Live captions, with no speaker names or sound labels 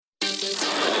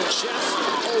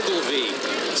Jeff Ogilvy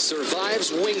survives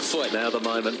Wingfoot. Now the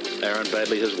moment Aaron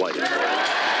Baddeley has waited for.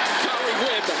 Gary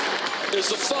Webb is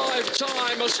the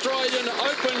 5-time Australian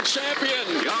Open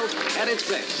champion. Golf at its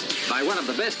best by one of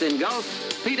the best in golf,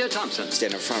 Peter Thompson.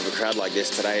 Stand in front of a crowd like this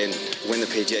today and win the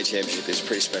PGA Championship is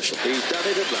pretty special. He's done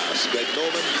it at last. Greg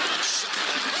Norman.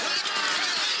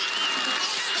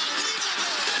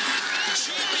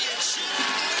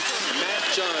 Matt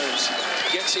Jones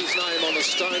gets his name on the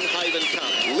Stonehaven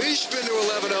Cup. Leishman to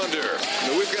 11 under.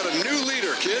 Now we've got a new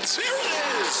leader, kids. Here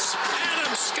it is,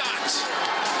 Adam Scott,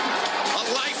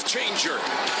 a life changer.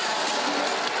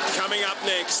 Coming up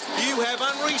next, you have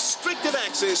unrestricted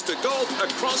access to golf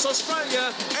across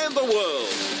Australia and the world.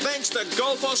 Thanks to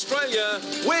Golf Australia,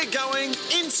 we're going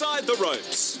inside the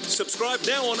ropes. Subscribe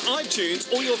now on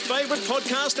iTunes or your favourite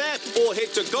podcast app, or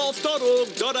head to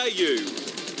golf.org.au.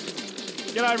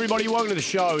 G'day everybody, welcome to the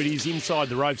show. It is Inside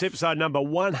the Ropes, episode number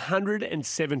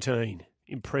 117.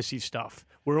 Impressive stuff.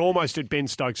 We're almost at Ben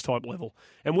Stokes type level.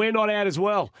 And we're not out as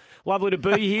well. Lovely to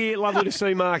be here. Lovely to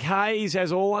see Mark Hayes,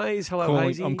 as always. Hello,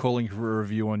 Hazy. I'm calling for a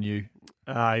review on you.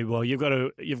 Well, you've got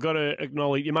to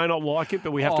acknowledge, you may not like it,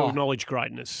 but we have to acknowledge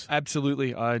greatness.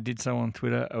 Absolutely. I did so on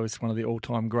Twitter. It was one of the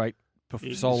all-time great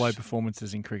solo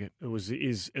performances in cricket. It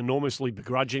is enormously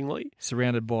begrudgingly.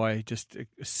 Surrounded by just a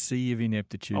sea of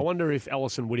ineptitude. I wonder if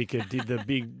Alison Whittaker did the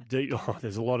big...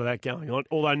 there's a lot of that going on,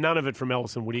 although none of it from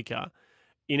Alison Whittaker.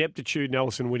 Ineptitude and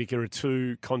Alison Whittaker are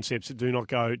two concepts that do not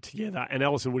go together. And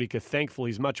Alison Whittaker, thankfully,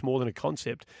 is much more than a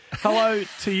concept. Hello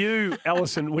to you,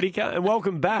 Alison Whittaker, and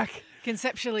welcome back.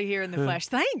 Conceptually here in the flesh.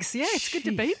 Thanks. Yeah, it's good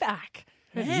to be back.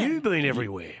 Have you been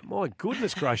everywhere? My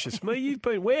goodness gracious me.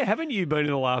 Where haven't you been in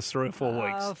the last 3 or 4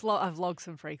 weeks? I've logged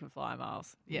some frequent flyer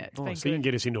miles. Yeah, it's been so good. you can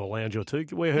get us into a lounge or two.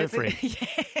 We're her friend.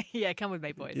 Yeah, come with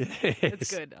me, boys. Yes.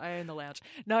 It's good. I own the lounge.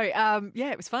 No,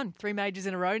 it was fun. 3 majors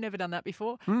in a row. Never done that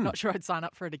before. Not sure I'd sign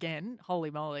up for it again.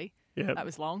 Holy moly. Yeah. That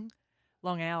was long.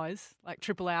 Long hours, like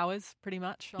triple hours, pretty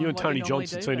much. You and Tony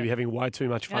Johnson seem to be having way too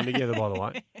much fun together, by the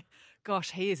way.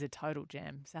 Gosh, he is a total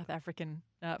gem. South African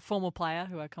former player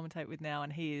who I commentate with now,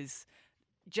 and he is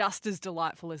just as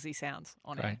delightful as he sounds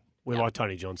on it. We like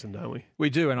Tony Johnson, don't we?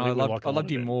 We do, and I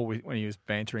loved him more when he was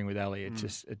bantering with Ali.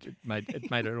 It made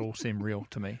it all seem real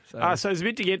to me. So there's a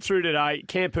bit to get through today.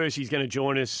 Cam Percy's going to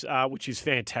join us, which is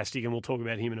fantastic, and we'll talk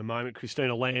about him in a moment.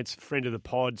 Christina Lance, friend of the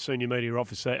pod, senior media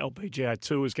officer, LPGA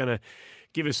Tour, is going to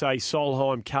give us a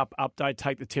Solheim Cup update,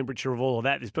 take the temperature of all of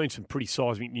that. There's been some pretty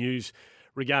seismic news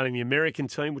regarding the American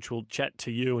team, which we'll chat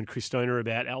to you and Christina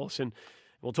about, Alison.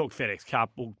 We'll talk FedEx Cup.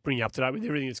 We'll bring you up to date with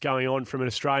everything that's going on from an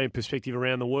Australian perspective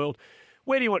around the world.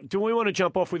 Do we want to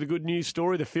jump off with a good news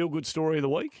story, the feel-good story of the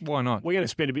week? Why not? We're going to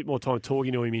spend a bit more time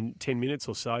talking to him in 10 minutes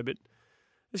or so, but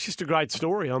it's just a great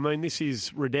story. I mean, this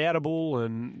is redoubtable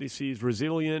and this is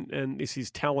resilient and this is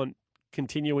talent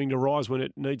continuing to rise when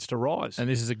it needs to rise. And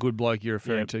this is a good bloke you're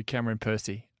referring to, Cameron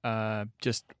Percy.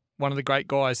 Just one of the great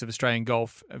guys of Australian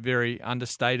golf, a very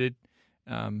understated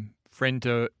friend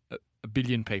to a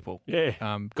billion people,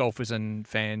 golfers and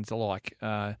fans alike.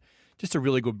 Just a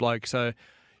really good bloke. So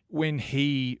when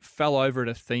he fell over at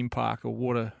a theme park, a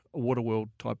water world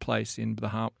type place in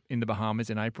the Bahamas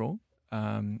in April,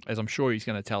 as I'm sure he's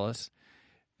going to tell us,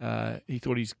 he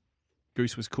thought his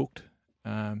goose was cooked.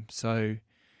 So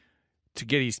to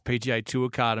get his PGA Tour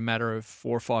card a matter of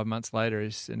 4 or 5 months later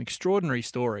is an extraordinary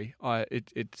story.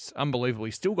 It's unbelievable.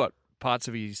 He's still got parts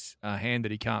of his hand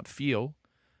that he can't feel.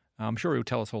 I'm sure he'll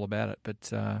tell us all about it.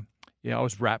 But, I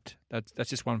was rapt. That's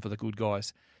just one for the good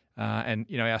guys. And,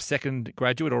 our second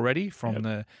graduate already from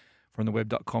the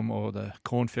web.com or the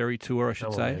Corn Ferry Tour, I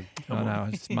should say. I know,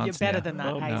 it's months You're better now.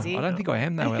 than that, Hazy. No, I don't think I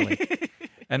am, though, Ellie.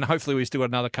 And hopefully we still got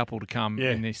another couple to come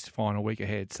in this final week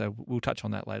ahead. So we'll touch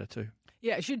on that later too.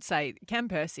 Yeah, I should say Cam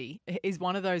Percy is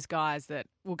one of those guys that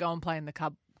will go and play in the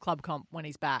club comp when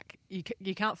he's back.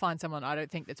 You can't find someone, I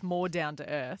don't think, that's more down to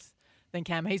earth than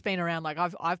Cam. He's been around, like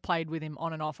I've played with him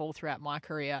on and off all throughout my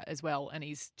career as well, and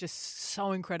he's just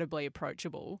so incredibly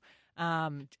approachable.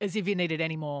 As if you needed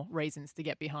any more reasons to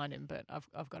get behind him, but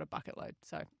I've got a bucket load,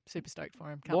 so super stoked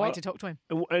for him. Can't wait to talk to him.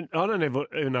 And I don't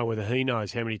even know whether he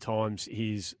knows how many times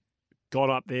he's got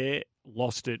up there,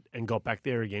 lost it, and got back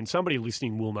there again. Somebody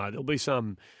listening will know. There'll be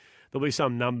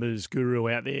some numbers guru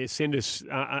out there. Send us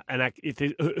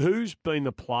who's been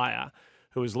the player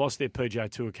who has lost their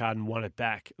PGA Tour card and won it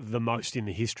back the most in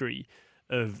the history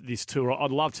of this tour.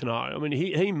 I'd love to know. I mean,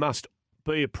 he must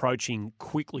be approaching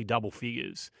quickly double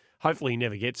figures. Hopefully he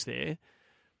never gets there.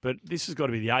 But this has got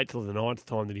to be the 8th or the 9th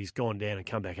time that he's gone down and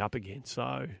come back up again.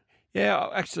 So, yeah,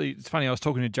 actually, it's funny. I was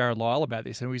talking to Jared Lyle about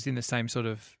this, and he was in the same sort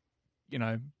of,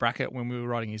 bracket when we were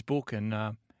writing his book. And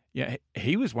Yeah,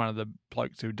 he was one of the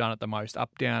blokes who done it the most.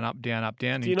 Up, down, up, down, up,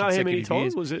 down. Do you know how many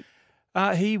times was it?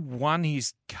 He won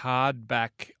his card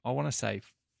back, I want to say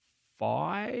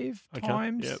 5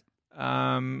 times.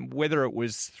 Yep. Whether it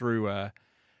was through a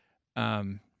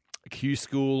Q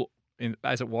school,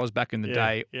 as it was back in the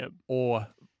day, or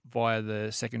via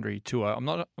the secondary tour.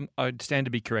 I'd stand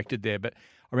to be corrected there, but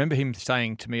I remember him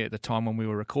saying to me at the time when we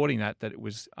were recording that it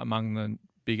was among the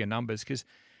bigger numbers because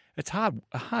it's a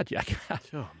hard yak.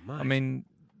 Oh, mate. I mean,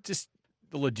 just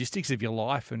the logistics of your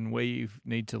life and where you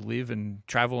need to live and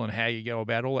travel and how you go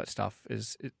about all that stuff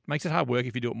it makes it hard work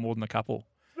if you do it more than a couple.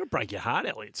 It'll break your heart,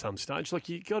 Elliot, at some stage. Like,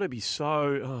 you got to be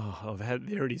so,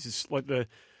 there it is. It's like the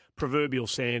proverbial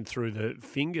sand through the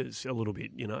fingers a little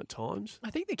bit, at times.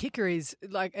 I think the kicker is,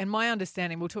 and my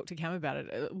understanding, we'll talk to Cam about it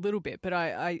a little bit, but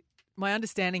my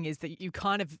understanding is that you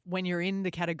kind of, when you're in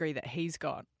the category that he's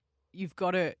got, you've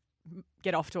got to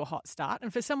get off to a hot start.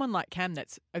 And for someone like Cam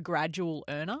that's a gradual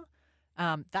earner,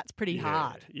 that's pretty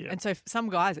hard. Yeah. And so for some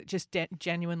guys, it just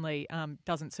genuinely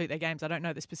doesn't suit their games. I don't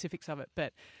know the specifics of it,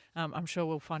 but I'm sure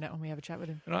we'll find out when we have a chat with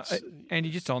him. Andy,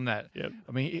 just on that, yep.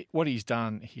 I mean, what he's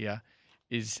done here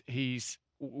is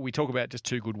we talk about just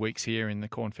 2 good weeks here in the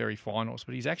Corn Ferry finals,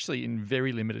 but he's actually in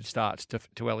very limited starts,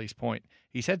 to Ellie's point.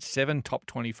 He's had 7 top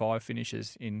 25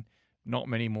 finishes in not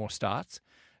many more starts.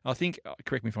 I think,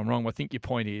 correct me if I'm wrong, I think your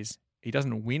point is he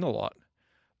doesn't win a lot,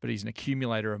 but he's an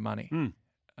accumulator of money.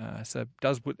 So it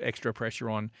does put extra pressure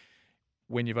on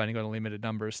when you've only got a limited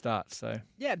number of starts. So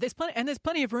yeah, there's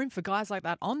plenty of room for guys like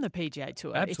that on the PGA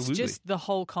Tour. Absolutely. It's just the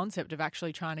whole concept of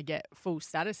actually trying to get full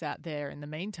status out there in the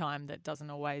meantime that doesn't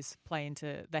always play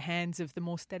into the hands of the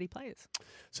more steady players.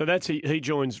 So he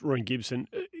joins Roy Gibson.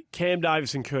 Cam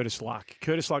Davis and Curtis Luck.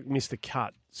 Curtis Luck missed the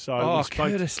cut. So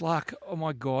Curtis Luck. Oh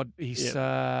my God, he's.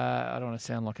 I don't want to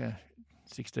sound like a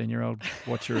 16-year-old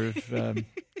watcher of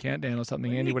Countdown or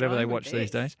something, Andy. Whatever they watch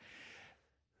these days.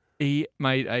 He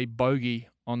made a bogey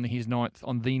on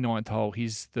the ninth hole,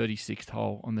 his 36th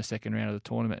hole on the second round of the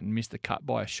tournament, and missed the cut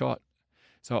by a shot.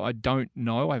 So I don't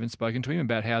know. I haven't spoken to him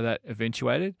about how that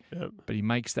eventuated, but he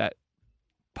makes that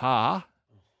par.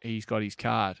 He's got his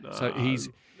card. No.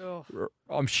 So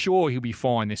I'm sure he'll be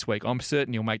fine this week. I'm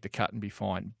certain he'll make the cut and be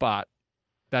fine. But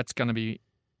that's going to be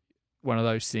one of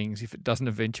those things if it doesn't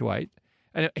eventuate.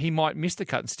 And he might miss the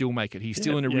cut and still make it. He's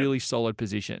still in a really solid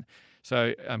position.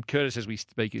 So Curtis, as we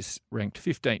speak, is ranked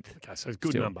 15th. Okay, so it's a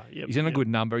good number. Yep. He's in a good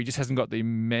number. He just hasn't got the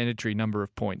mandatory number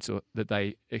of points that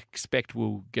they expect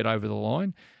will get over the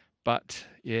line. But,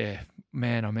 yeah,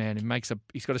 man, oh, man,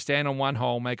 he's got to stand on one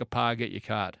hole, make a par, get your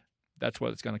card. That's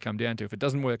what it's going to come down to. If it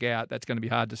doesn't work out, that's going to be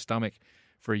hard to stomach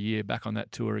for a year back on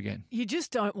that tour again. You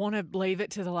just don't want to leave it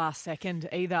to the last second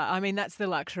either. I mean, that's the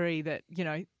luxury that,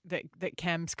 that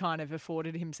Cam's kind of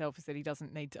afforded himself, is that he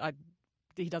doesn't need to...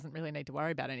 he doesn't really need to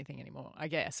worry about anything anymore, I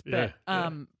guess. But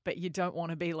but you don't want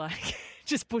to be like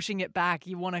just pushing it back.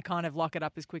 You want to kind of lock it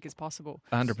up as quick as possible.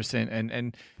 100%.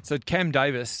 And so Cam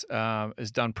Davis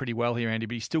has done pretty well here, Andy,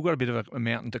 but he's still got a bit of a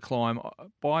mountain to climb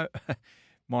by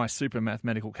my super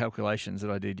mathematical calculations that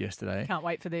I did yesterday. Can't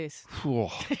wait for this.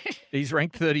 He's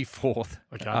ranked 34th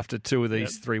after 2 of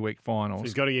these 3-week finals. So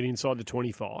he's got to get inside the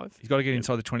 25. He's got to get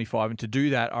inside the 25. And to do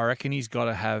that, I reckon he's got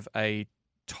to have a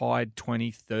tied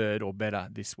 23rd or better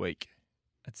this week.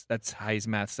 That's Hayes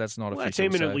maths. That's not official. That's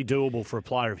eminently doable for a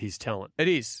player of his talent. It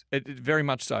is. It very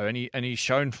much so. And he's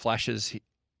shown flashes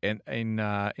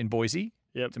in Boise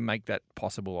to make that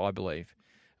possible, I believe.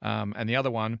 And the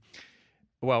other one,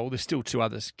 well, there's still 2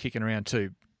 others kicking around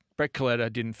too. Brett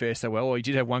Coletta didn't fare so well. He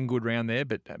did have one good round there,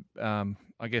 but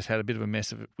I guess had a bit of a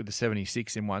mess of it with the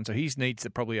 76 in one. So he needs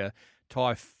probably a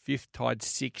tie 5th, tied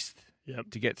 6th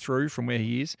to get through from where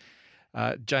he is.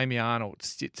 Jamie Arnold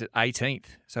sits at 18th,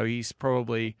 so he's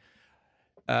probably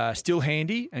still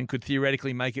handy and could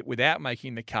theoretically make it without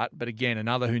making the cut. But again,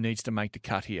 another who needs to make the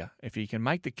cut here. If he can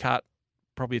make the cut,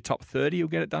 probably a top 30 will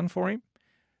get it done for him.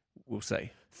 We'll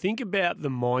see. Think about the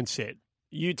mindset.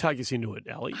 You take us into it,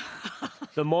 Ali.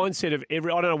 The mindset of I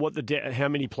don't know what how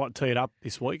many tee it up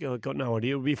this week. I've got no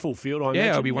idea. It'll be a full field, I imagine.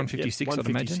 It'll be 156, I'd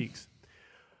imagine.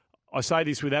 I say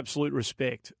this with absolute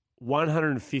respect.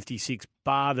 156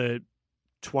 bar the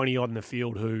 20-odd in the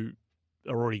field who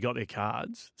already got their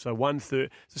cards. So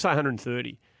say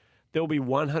 130. There'll be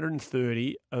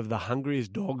 130 of the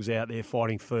hungriest dogs out there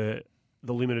fighting for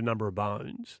the limited number of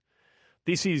bones.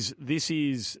 This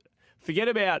is forget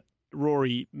about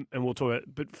Rory, and we'll talk about,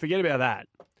 but forget about that.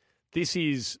 This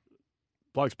is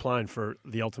blokes playing for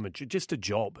the ultimate, just a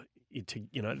job.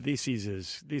 this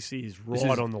is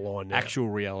right on the line now. Actual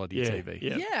reality TV.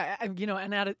 Yeah,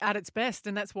 and at its best,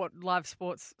 and that's what live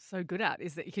sport's so good at,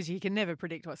 is that because you can never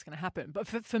predict what's going to happen. But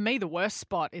for me, the worst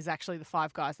spot is actually the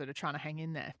five guys that are trying to hang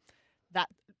in there.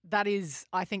 That is,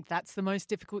 I think that's the most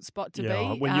difficult spot to be.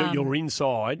 When you're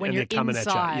inside when and you're they're coming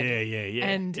inside, at you. Yeah.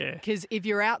 And because if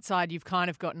you're outside, you've kind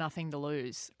of got nothing to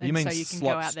lose. And you mean so you can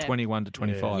slots go out there. 21 to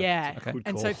 25? Yeah. Okay.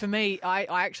 And so for me, I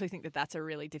actually think that that's a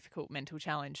really difficult mental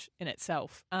challenge in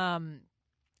itself.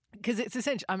 Because it's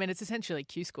essentially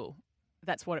Q school.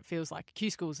 That's what it feels like.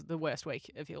 Q school's the worst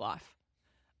week of your life.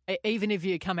 Even if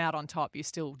you come out on top, you're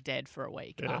still dead for a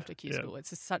week after Q school. It's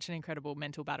just such an incredible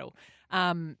mental battle.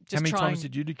 How many times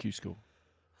did you do Q school?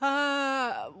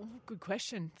 Good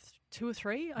question. 2 or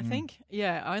 3, I think.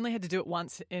 Yeah, I only had to do it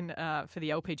once for the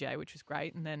LPGA, which was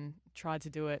great, and then tried to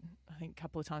do it, I think, a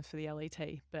couple of times for the LET.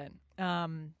 But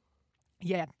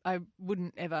yeah, I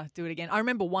wouldn't ever do it again. I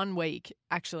remember one week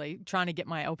actually trying to get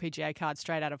my LPGA card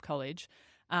straight out of college.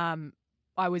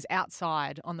 I was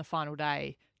outside on the final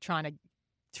day trying to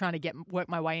work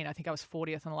my way in. I think I was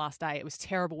 40th on the last day. It was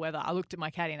terrible weather. I looked at my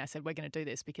caddy and I said, we're going to do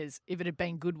this, because if it had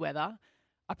been good weather,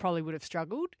 I probably would have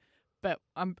struggled. But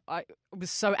I was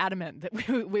so adamant that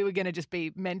we were going to just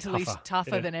be mentally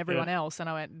tougher than everyone else. And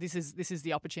I went, this is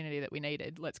the opportunity that we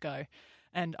needed. Let's go.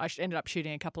 And I ended up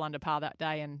shooting a couple under par that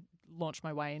day and launched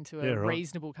my way into a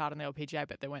reasonable card on the LPGA.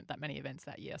 But there weren't that many events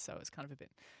that year, so it was kind of a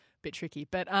bit tricky.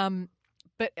 But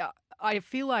I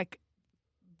feel like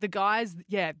the guys,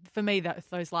 for me,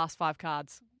 those last 5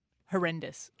 cards,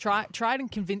 horrendous. Try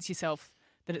and convince yourself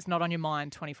that it's not on your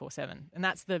mind 24/7, and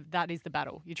that is the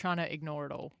battle. You're trying to ignore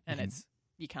it all, and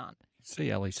you can't. See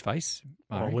Ellie's face.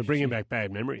 Oh, we're bringing back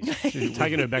bad memories.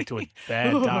 Taking her back to a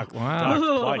bad, dark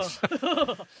place.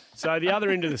 So the other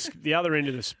end of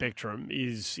the spectrum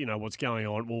is what's going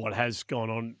on. Well, what has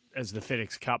gone on as the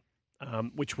FedEx Cup,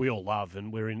 which we all love,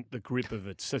 and we're in the grip of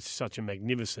it. Such a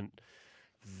magnificent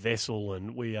vessel,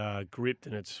 and we are gripped,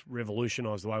 and it's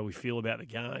revolutionised the way we feel about the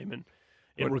game, and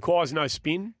it requires no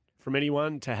spin from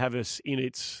anyone to have us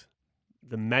in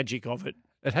the magic of it.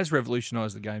 It has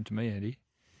revolutionised the game to me, Andy.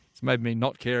 It's made me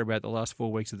not care about the last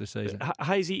 4 weeks of the season.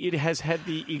 Hazy, it has had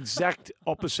the exact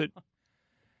opposite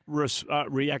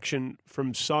reaction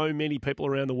from so many people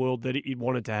around the world that it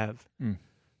wanted to have.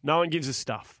 No one gives a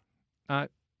stuff.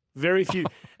 Very few.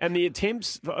 And the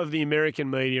attempts of the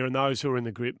American media and those who are in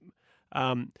the grip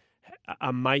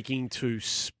are making to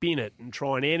spin it and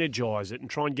try and energise it and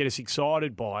try and get us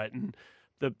excited by it, and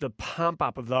the pump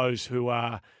up of those who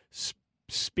are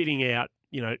spitting out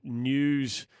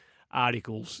news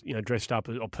articles dressed up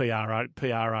as, or PR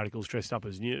articles dressed up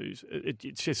as news.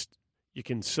 It's just, you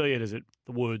can see it as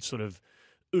the words sort of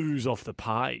ooze off the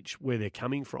page where they're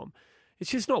coming from.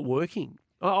 It's just not working.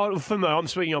 For me, I'm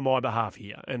speaking on my behalf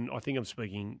here, and I think I'm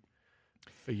speaking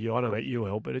for you. I don't know about you,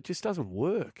 El, but it just doesn't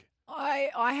work.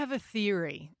 I have a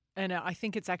theory, and I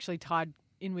think it's actually tied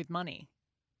in with money.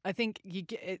 I think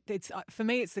it's for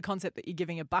me, it's the concept that you're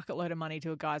giving a bucket load of money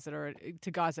to guys that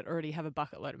already have a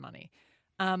bucket load of money.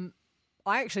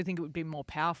 I actually think it would be more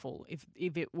powerful if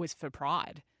it was for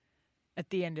pride at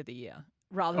the end of the year,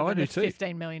 rather than a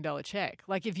 $15 million check.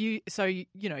 Like if you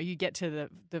get to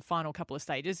the final couple of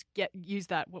stages, use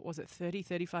that, what was it,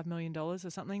 $35 million or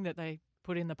something that they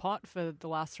put in the pot for the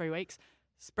last 3 weeks,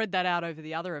 spread that out over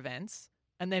the other events,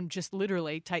 and then just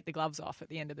literally take the gloves off at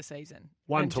the end of the season.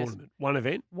 One tournament,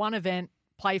 one event,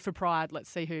 play for pride.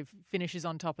 Let's see who finishes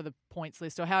on top of the points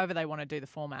list, or however they want to do the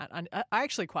format. And I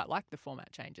actually quite like the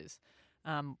format changes,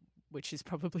 which is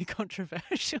probably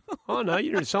controversial. Oh,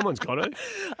 no, someone's got to.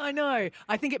 I know.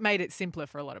 I think it made it simpler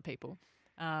for a lot of people.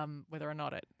 Whether or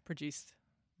not it produced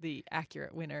the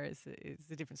accurate winner is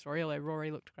a different story, although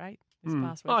Rory looked great this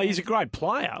past weekend. Oh, he's a great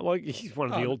player. Like, he's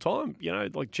one of the all-time,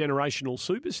 generational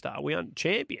superstar. We aren't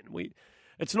champion.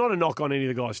 It's not a knock on any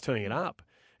of the guys teeing it up.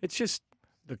 It's just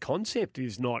the concept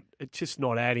is not. It's just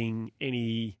not adding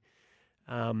any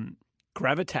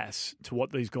gravitas to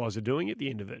what these guys are doing at the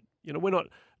end of it. We're not.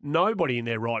 Nobody in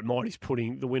their right mind is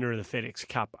putting the winner of the FedEx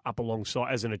Cup up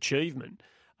alongside as an achievement,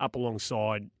 up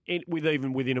alongside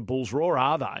even within a Bulls Roar,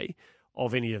 are they,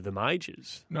 of any of the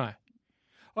majors? No.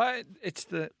 Well,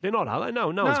 they're not, are they? No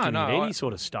one's giving any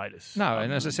sort of status. No,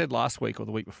 and as I said last week or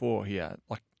the week before here,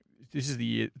 like this is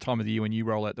the time of the year when you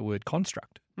roll out the word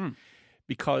construct,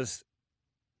 because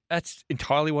that's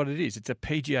entirely what it is. It's a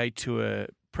PGA Tour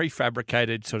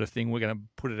prefabricated sort of thing. We're going to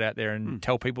put it out there and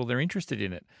tell people they're interested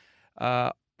in it.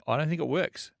 I don't think it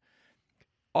works.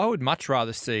 I would much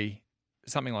rather see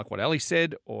something like what Ellie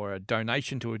said, or a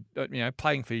donation to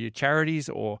playing for your charities,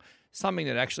 or something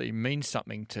that actually means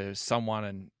something to someone,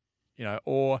 and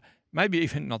or maybe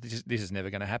even not this is never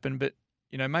going to happen, but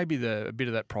maybe a bit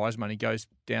of that prize money goes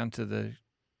down to the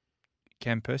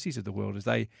Cam Percys of the world as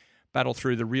they battle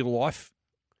through the real life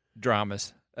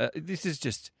dramas. This is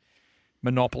just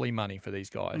monopoly money for these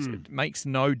guys. It makes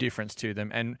no difference to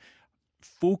them. And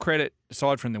full credit,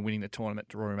 aside from them winning the tournament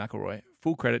to Rory McIlroy,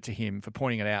 full credit to him for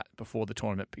pointing it out before the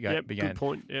tournament began. Good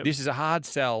point. Yep. This is a hard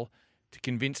sell to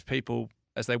convince people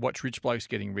as they watch rich blokes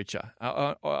getting richer.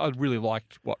 I really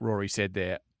liked what Rory said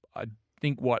there. I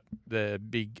think what the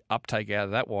big uptake out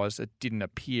of that was, it didn't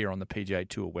appear on the PGA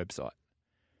Tour website.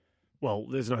 Well,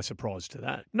 there's no surprise to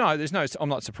that. No, I'm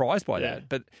not surprised by that,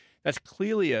 but that's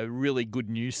clearly a really good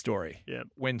news story. Yeah.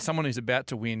 When someone who's about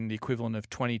to win the equivalent of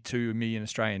 22 million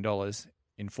Australian dollars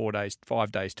in 5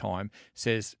 days time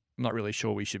says, I'm not really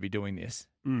sure we should be doing this.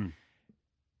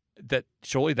 That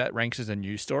surely that ranks as a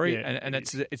news story, and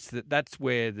that's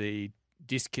where the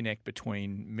disconnect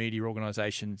between media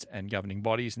organisations and governing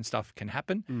bodies and stuff can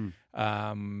happen.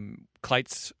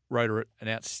 Clates wrote an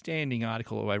outstanding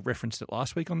article. I referenced it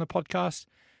last week on the podcast.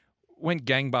 Went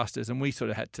gangbusters, and we sort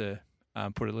of had to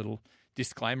put a little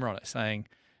disclaimer on it saying,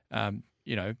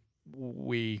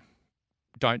 we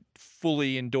don't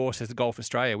fully endorse, as the Golf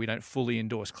Australia, we don't fully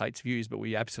endorse Clates' views, but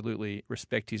we absolutely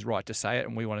respect his right to say it,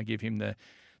 and we want to give him the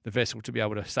vessel to be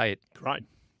able to say it. Great.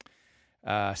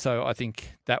 So I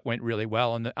think that went really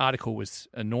well, and the article was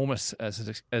enormous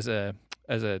as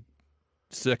a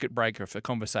circuit breaker for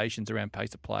conversations around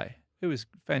pace of play. It was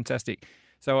fantastic.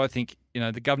 So I think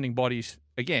the governing bodies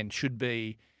again should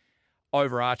be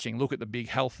overarching. Look at the big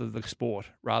health of the sport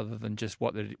rather than just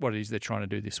what it is they're trying to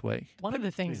do this week. One of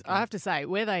the things I have to say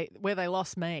where they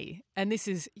lost me, and this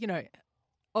is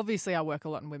obviously I work a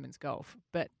lot in women's golf,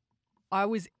 but I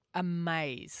was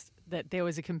amazed that there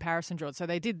was a comparison drawn. So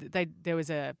there was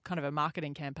a kind of a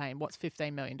marketing campaign, what's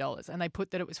 $15 million? And they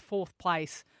put that it was fourth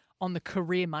place on the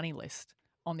career money list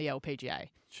on the LPGA.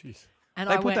 Jeez. And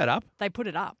they put that up? They put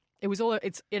it up. It was all,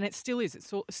 and it still is.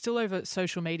 It's still over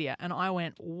social media. And I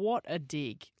went, what a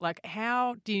dig. Like,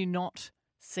 how do you not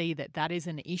see that is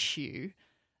an issue?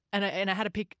 And I had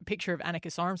a picture of Annika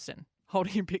Sorenstam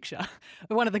holding a picture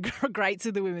of one of the greats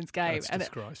of the women's game. And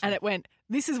it went,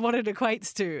 this is what it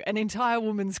equates to, an entire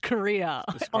woman's career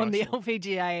on the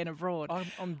LPGA and abroad.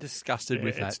 I'm disgusted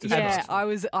with that. Yeah, I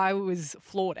was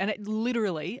floored. And it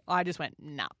literally, I just went,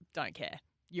 nah, don't care.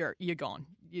 You're gone.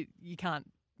 You can't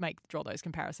draw those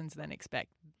comparisons and then expect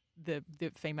the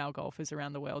female golfers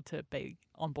around the world to be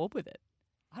on board with it.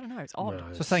 I don't know. It's odd.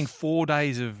 No, so saying 4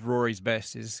 days of Rory's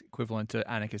best is equivalent to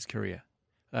Annika's career.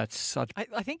 That's such.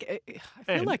 I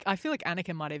feel like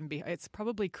Annika might even be. It's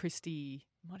probably Christy.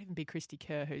 Might even be Christy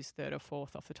Kerr who's third or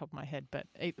fourth off the top of my head. But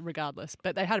regardless,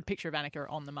 but they had a picture of Annika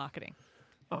on the marketing.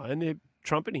 Oh, and they're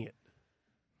trumpeting it.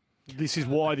 This is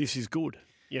why this is good.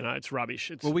 It's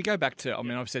rubbish. Well, we go back to. I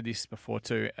mean, I've said this before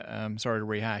too. Sorry to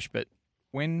rehash, but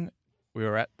when we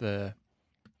were at the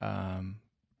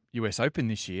US Open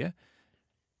this year,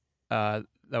 they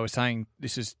were saying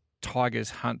this is Tiger's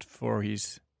hunt for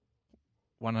his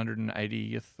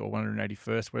 180th or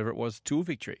 181st, whatever it was, tour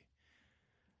victory.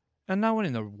 And no one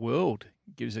in the world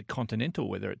gives a Continental,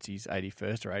 whether it's his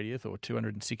 81st or 80th or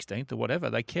 216th or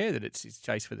whatever. They care that it's his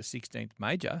chase for the 16th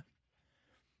major.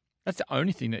 That's the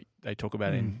only thing that they talk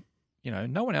about in,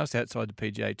 no one else outside the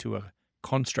PGA Tour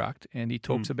construct, and he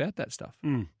talks about that stuff.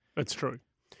 That's true.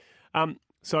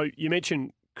 So you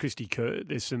mentioned Christy Kerr.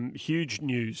 There's some huge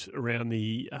news around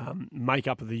the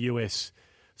makeup of the US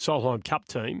Solheim Cup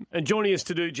team. And joining us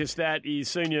to do just that is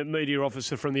Senior Media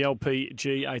Officer from the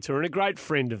LPGA Tour and a great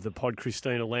friend of the pod,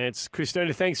 Christina Lance.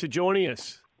 Christina, thanks for joining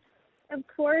us. Of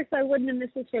course, I wouldn't have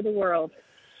missed this for the world.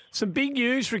 Some big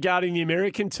news regarding the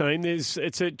American team. It's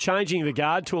changing the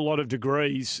guard to a lot of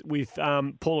degrees with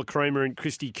Paula Creamer and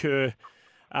Christy Kerr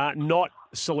not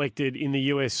selected in the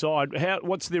US side.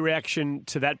 What's the reaction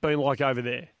to that been like over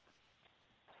there?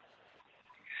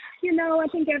 I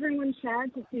think everyone's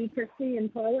sad to see Christy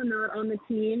and Paula not on the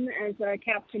team. As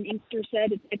Captain Inkster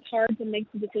said, it's hard to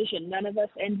make the decision. None of us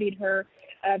envied her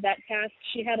that task.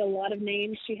 She had a lot of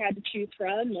names she had to choose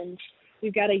from, and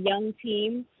we've got a young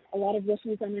team, a lot of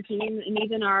rookies on the team, and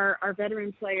even our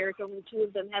veteran players, only two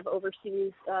of them have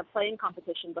overseas playing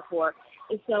competition before.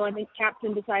 And so I think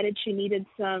Captain decided she needed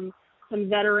some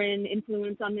veteran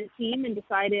influence on the team and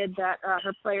decided that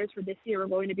her players for this year were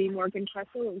going to be Morgan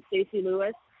Kressel and Stacey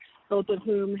Lewis, both of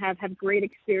whom have great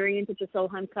experience at the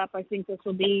Solheim Cup. I think this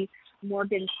will be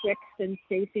Morgan's sixth and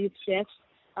Stacey's fifth.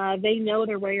 They know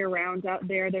their way around out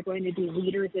there. They're going to be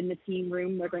leaders in the team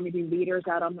room. They're going to be leaders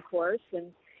out on the course. And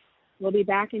we'll be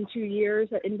back in 2 years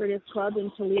at Inverness Club in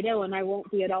Toledo, and I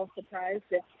won't be at all surprised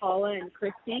if Paula and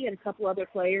Christy and a couple other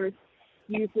players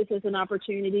use this as an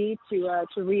opportunity to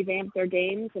revamp their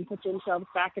games and put themselves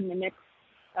back in the mix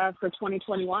for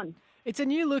 2021. It's a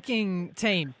new-looking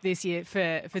team this year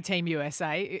for Team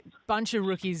USA. Bunch of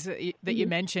rookies that you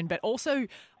mentioned, but also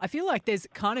I feel like there's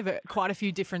kind of quite a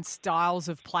few different styles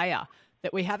of player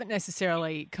that we haven't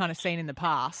necessarily kind of seen in the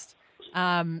past.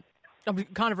 I'm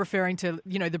kind of referring to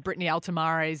the Brittany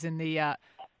Altamares and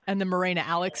the Marina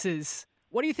Alexes.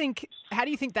 What do you think? How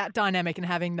do you think that dynamic and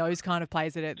having those kind of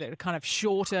players that are kind of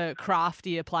shorter,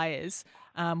 craftier players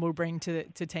will bring to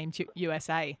Team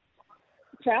USA?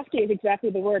 Crafty is exactly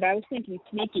the word. I was thinking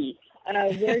sneaky.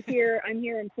 I'm here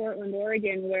in Portland,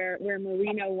 Oregon, where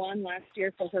Marina won last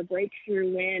year for her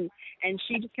breakthrough win, and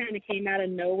she just kind of came out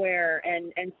of nowhere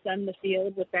and stunned the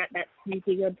field with that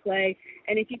sneaky good play.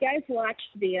 And if you guys watched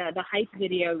the hype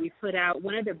video we put out,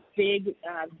 one of the big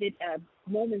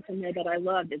moments in there that I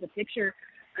loved is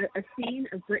a scene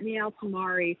of Brittany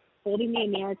Altamari holding the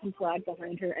American flag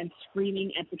behind her and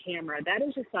screaming at the camera. That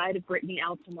is a side of Brittany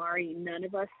Altamari none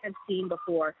of us have seen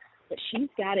before, but she's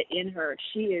got it in her.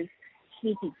 She is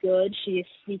sneaky good. She is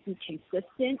sneaky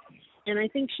consistent, and I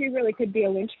think she really could be a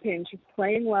linchpin. She's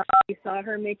playing well. We saw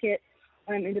her make it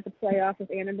into the playoffs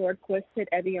with Anna Nordquist at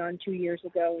Evian 2 years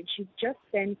ago, and she's just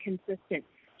been consistent.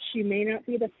 She may not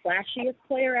be the flashiest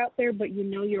player out there, but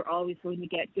you're always going to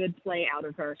get good play out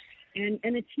of her. And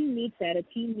a team needs that. A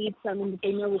team needs someone that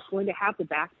they know is going to have the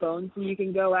backbone, so you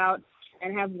can go out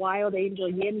and have Wild Angel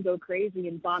Yin go crazy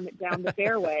and bomb it down the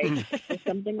fairway or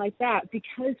something like that,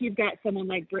 because you've got someone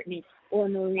like Brittany or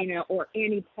Marina or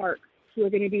Annie Park who are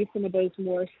going to be some of those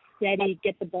more steady,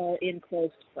 get the ball in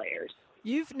close players.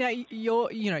 You're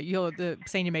the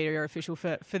senior media official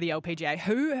for the LPGA.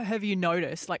 Who have you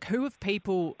noticed? Like, who have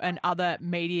people and other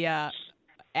media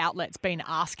outlets been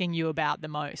asking you about the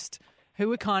most?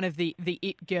 Who are kind of the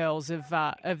it girls of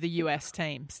the US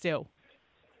team still?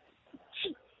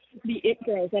 The it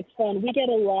girls, that's fun. We get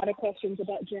a lot of questions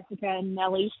about Jessica and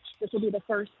Nelly. This will be the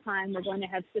first time we're going to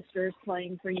have sisters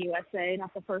playing for USA,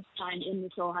 not the first time in the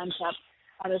Solheim Cup.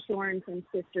 The Sorensen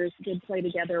sisters did play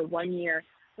together 1 year.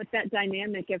 But that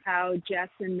dynamic of how Jess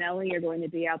and Nelly are going to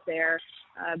be out there,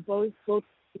 both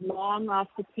long off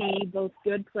the tee, both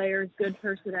good players, good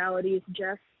personalities.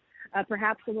 Jess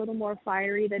perhaps a little more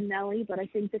fiery than Nelly, but I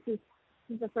think this is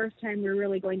the first time we're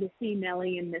really going to see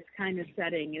Nelly in this kind of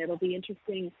setting, and it'll be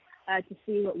interesting to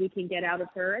see what we can get out of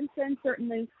her. And then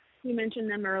certainly, you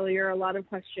mentioned them earlier, a lot of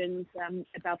questions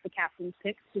about the captain's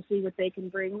picks to see what they can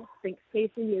bring. I think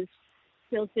Stacey is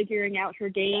still figuring out her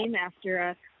game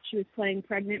after she was playing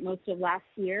pregnant most of last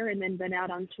year and then been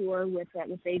out on tour with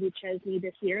baby Chesney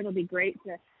this year. It'll be great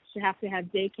to have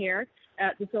daycare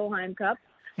at the Solheim Cup.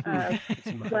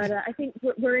 But I think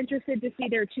we're interested to see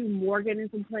there too. Morgan has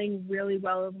been playing really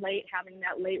well of late, having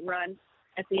that late run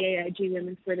at the AIG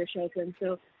Women's British Open.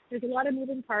 So there's a lot of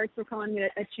moving parts. We're calling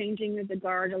it a changing of the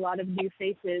guard, a lot of new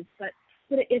faces, but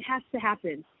it has to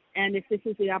happen. And if this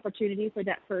is the opportunity for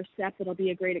that first step, it'll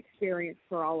be a great experience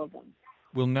for all of them.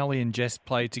 Will Nelly and Jess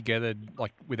play together,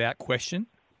 like, without question?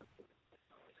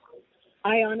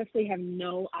 I honestly have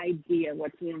no idea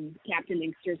what's in Captain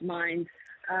Inkster's mind.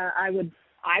 I would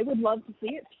love to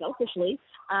see it, selfishly,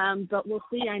 but we'll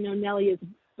see. I know Nelly is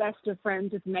best of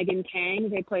friends with Megan Kang.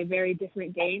 They play very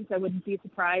different games. I wouldn't be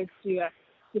surprised to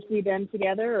see them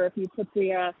together, or if you put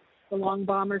the Long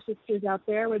Bomber sisters out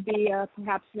there, would be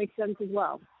perhaps make sense as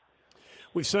well.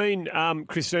 We've seen,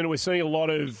 Christina, we're seeing a lot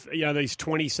of these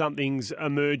 20-somethings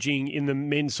emerging in the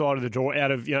men's side of the draw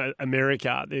out of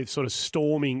America. They're sort of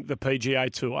storming the PGA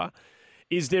Tour.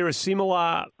 Is there a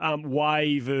similar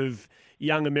wave of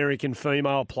young American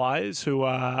female players who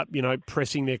are,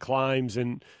 pressing their claims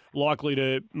and likely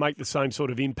to make the same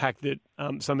sort of impact that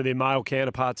some of their male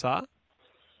counterparts are?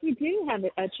 We do have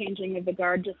a changing of the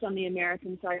guard just on the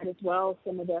American side as well.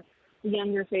 Some of the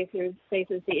younger faces,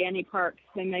 the Annie Parks,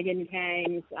 the Megan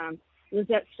Kangs,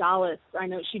 Lizette Salas. I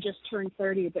know she just turned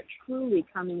 30, but truly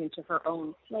coming into her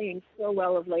own, playing so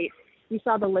well of late. We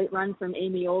saw the late run from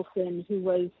Amy Olsen, who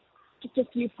was just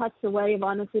a few putts away of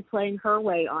honestly playing her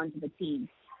way onto the team.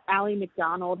 Allie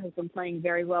McDonald has been playing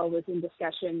very well, was in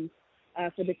discussion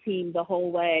for the team the whole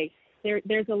way.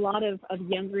 There's a lot of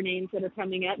younger names that are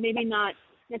coming up, maybe not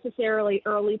necessarily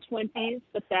early 20s,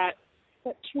 but that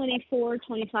 24,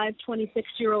 25,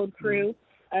 26-year-old crew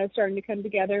starting to come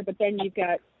together. But then you've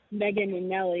got Megan and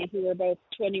Nelly, who are both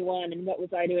 21, and what was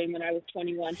I doing when I was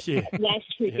 21? Yeah. Last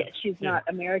week, she's not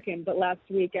American, but last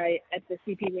week at the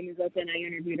CP Women's Open, I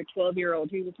interviewed a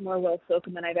 12-year-old who was more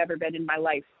well-spoken than I've ever been in my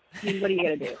life. I mean, what are you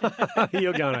going to do?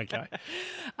 You're going okay.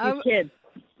 Kids.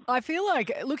 I feel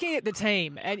like looking at the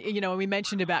team, and we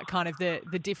mentioned about kind of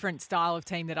the different style of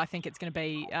team that I think it's going to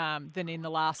be than in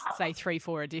the last, say,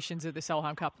 3-4 editions of the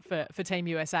Solheim Cup for Team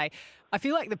USA. I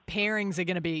feel like the pairings are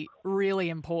going to be really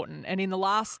important. And in the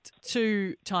last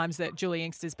 2 times that Julie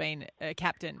Inkster's been a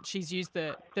captain, she's used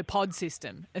the pod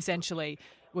system, essentially,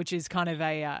 which is kind of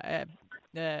a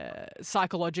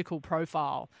psychological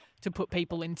profile to put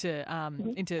people into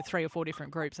 3 or 4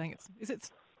 different groups. I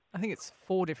think it's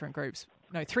 4 different groups.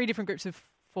 No, 3 different groups of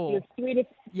 4. Three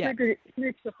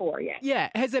groups of 4, yeah. Yeah.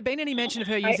 Has there been any mention of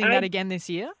her using that again this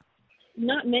year?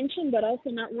 Not mentioned, but also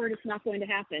not word it's not going to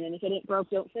happen. And if it ain't broke,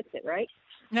 don't fix it, right?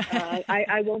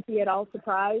 I won't be at all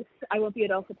surprised. I won't be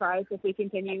at all surprised if we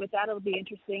continue with that. It'll be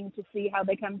interesting to see how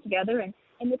they come together. And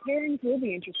the pairings will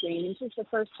be interesting. This is the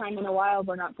first time in a while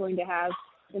we're not going to have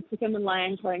Sickham and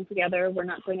Lang playing together. We're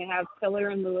not going to have Pillar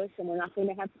and Lewis, and we're not going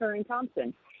to have Kerr and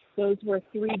Thompson. Those were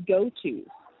 3 go-tos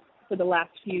for the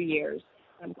last few years.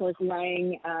 Of course,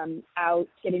 Lang out,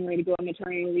 getting ready to go on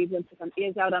maternity leave. Lincecum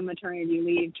is out on maternity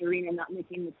leave. Jarina not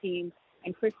making the team,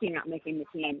 and Christy not making the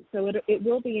team. So it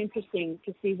will be interesting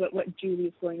to see what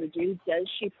Julie's going to do. Does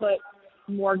she put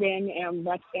Morgan and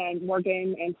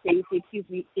Stacey,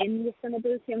 in with some of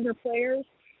those younger players?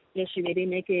 Does she maybe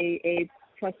make a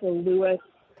Tressel Lewis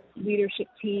leadership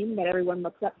team that everyone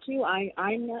looks up to?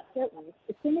 I'm not certain.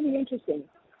 It's going to be interesting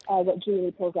what Julie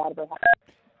pulls out of her hat.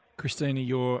 Christina,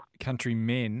 your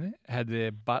countrymen had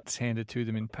their butts handed to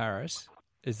them in Paris.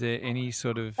 Is there any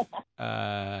sort of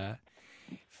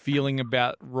feeling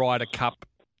about Ryder Cup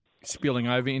spilling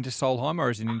over into Solheim,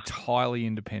 or is it entirely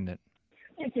independent?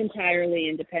 It's entirely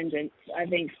independent. I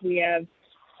think we have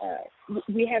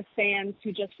fans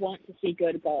who just want to see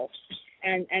good golf,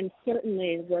 and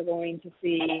certainly we're going to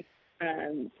see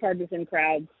partisan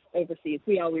crowds overseas.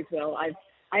 We always will.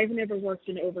 I've never worked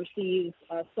an overseas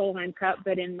Solheim Cup,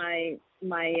 but in my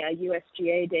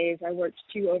USGA days, I worked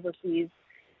 2 overseas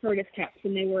Curtis Cups,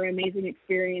 and they were amazing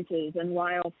experiences. And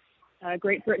while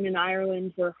Great Britain and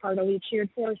Ireland were heartily cheered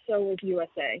for, so was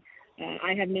USA.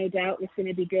 I have no doubt it's going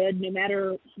to be good, no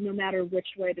matter which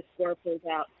way the score plays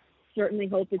out. Certainly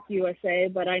hope it's USA,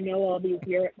 but I know all these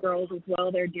Europe girls as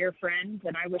well. They're dear friends,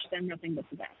 and I wish them nothing but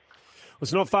the best.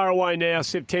 It's not far away now.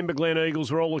 September, Glen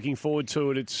Eagles. We're all looking forward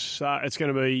to it. It's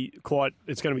going to be quite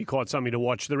something to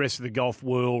watch. The rest of the golf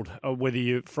world, whether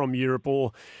you're from Europe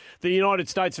or the United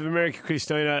States of America,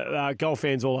 Christina, golf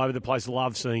fans all over the place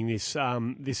love seeing this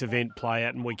event play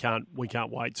out, and we can't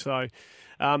wait. So,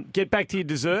 get back to your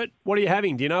dessert. What are you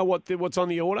having? Do you know what's on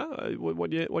the order?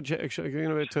 What you actually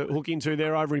going to hook into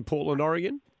there over in Portland,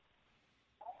 Oregon?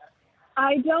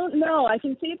 I don't know. I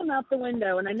can see them out the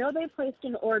window, and I know they placed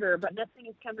an order, but nothing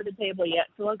has come to the table yet.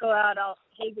 So I'll go out. I'll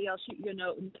shoot you a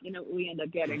note, and you know what we end up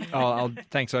getting.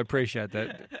 Thanks. I appreciate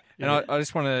that. And I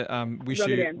just want to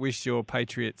wish your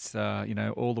Patriots,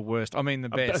 all the worst. I mean, the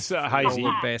best, all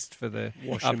the best for the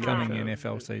upcoming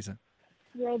NFL season.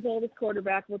 World's oldest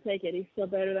quarterback, will take it. He's still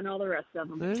better than all the rest of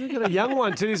them. Look at a young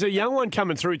one too. There's a young one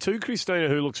coming through too, Christina,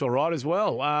 who looks all right as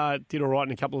well. Did all right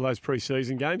in a couple of those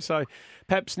pre-season games. So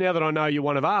perhaps now that I know you're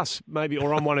one of us,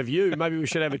 or I'm one of you, maybe we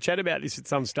should have a chat about this at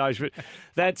some stage. But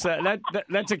that's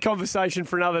a conversation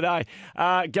for another day.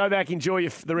 Go back, enjoy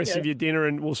the rest of your dinner,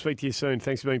 and we'll speak to you soon.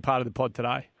 Thanks for being part of the pod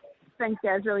today. Thanks,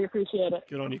 guys. Really appreciate it.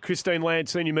 Good on you. Christine Land,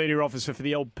 Senior Media Officer for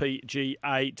the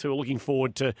LPGA Tour. Looking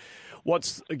forward to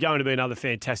what's going to be another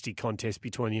fantastic contest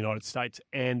between the United States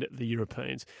and the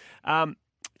Europeans. Cam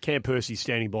Percy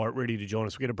standing by, ready to join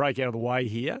us. We're going to break out of the way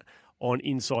here on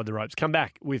Inside the Ropes. Come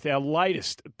back with our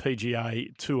latest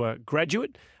PGA Tour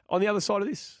graduate on the other side of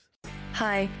this.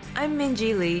 Hi, I'm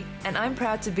Minjee Lee, and I'm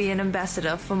proud to be an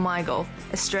ambassador for MyGolf,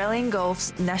 Australian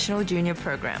Golf's national junior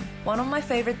program. One of my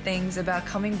favourite things about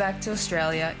coming back to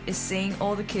Australia is seeing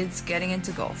all the kids getting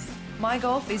into golf.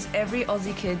 MyGolf is every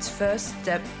Aussie kid's first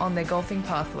step on their golfing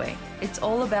pathway. It's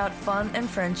all about fun and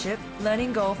friendship,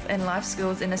 learning golf and life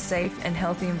skills in a safe and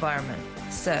healthy environment.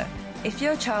 So, if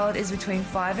your child is between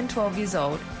 5 and 12 years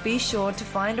old, be sure to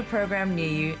find a program near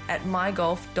you at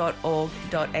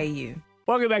mygolf.org.au.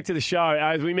 Welcome back to the show.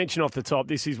 As we mentioned off the top,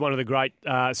 this is one of the great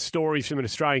stories from an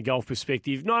Australian golf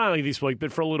perspective, not only this week,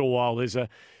 but for a little while. There's a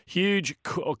huge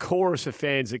chorus of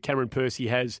fans that Cameron Percy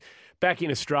has back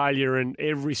in Australia, and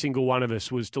every single one of us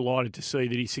was delighted to see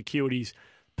that he secured his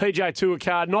PGA Tour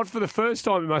card, not for the first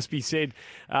time, it must be said,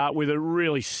 with a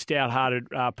really stout-hearted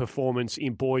performance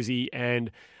in Boise.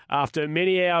 And after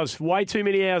many hours, way too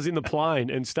many hours in the plane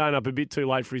and staying up a bit too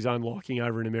late for his own liking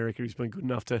over in America, he's been good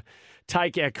enough to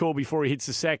take our call before he hits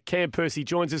the sack. Cam Percy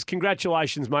joins us.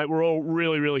 Congratulations, mate. We're all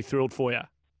really, really thrilled for you.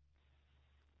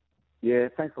 Yeah,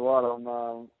 thanks a lot.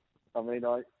 I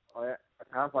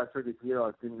halfway through this year,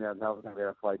 I didn't know I was going to be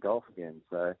able to play golf again.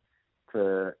 So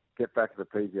to get back to the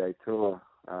PGA Tour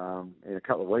in a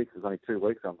couple of weeks, there's only 2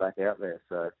 weeks, I'm back out there.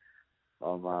 So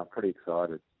I'm pretty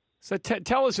excited. So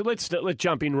tell us, let's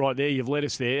jump in right there. You've led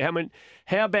us there.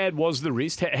 How bad was the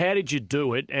wrist? How did you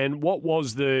do it? And what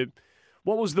was the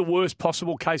worst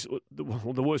possible case? The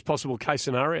worst possible case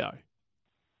scenario?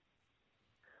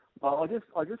 Well,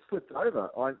 I just slipped over.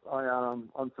 I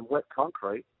on some wet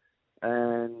concrete,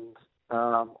 and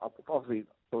obviously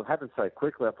it happened so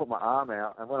quickly. I put my arm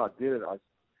out, and when I did it,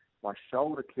 my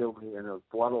shoulder killed me, and there was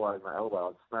blood all over my elbow.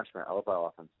 I smashed my elbow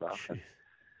up and stuff. And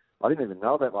I didn't even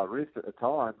know about my wrist at the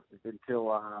time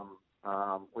until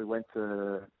we went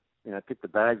to pick the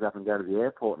bags up and go to the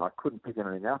airport, and I couldn't pick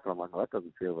anything up. And I'm like, well, that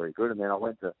doesn't feel very good. And then I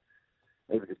went to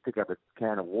even just pick up a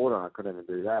can of water, and I couldn't even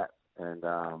do that. And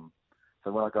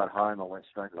so when I got home, I went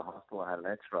straight to the hospital. I had an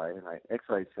X-ray, and the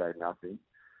X-ray showed nothing.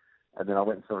 And then I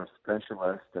went and saw a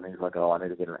specialist, and he's like, I need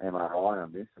to get an MRI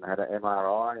on this. And I had an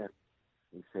MRI, and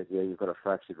he said, yeah, you've got a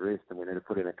fractured wrist, and we need to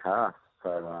put in a cast.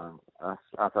 So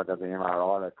after I did the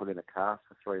MRI, they put in a cast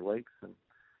for 3 weeks, and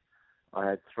I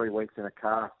had 3 weeks in a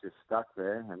cast just stuck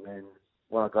there. And then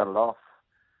when I got it off,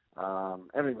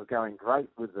 everything was going great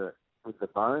with the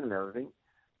bone and everything.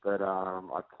 But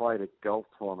I played a golf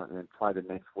tournament and then played the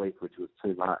next week, which was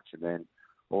too much. And then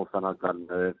all of a sudden I got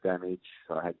nerve damage,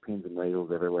 so I had pins and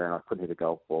needles everywhere, and I couldn't hit a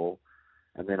golf ball.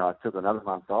 And then I took another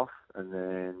month off, and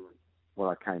then when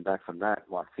I came back from that,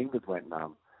 my fingers went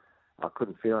numb. I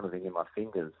couldn't feel anything in my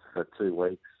fingers for 2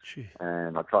 weeks. Gee.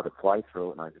 And I tried to play through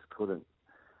it, and I just couldn't.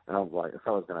 And I was like, if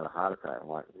I was going to have a heart attack, I'm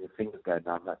like, your fingers go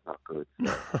numb, that's not good.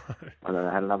 So, and then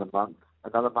I had another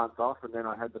month off, and then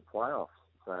I had the playoffs.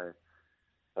 So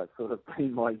that's sort of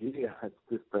been my year. It's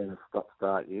just been a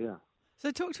stop-start year.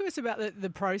 So talk to us about the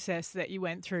process that you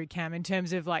went through, Cam, in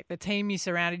terms of like the team you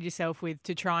surrounded yourself with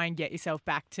to try and get yourself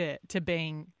back to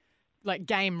being like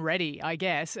game ready, I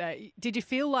guess. Did you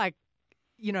feel like,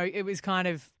 it was kind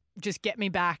of just get me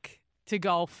back to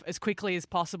golf as quickly as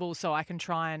possible so I can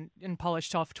try and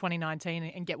polish off 2019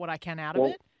 and get what I can out of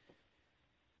it?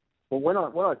 Well, when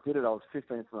I did it, I was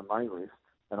 15th on the main list,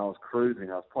 and I was cruising.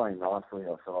 I was playing nicely.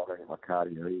 I thought I'd get my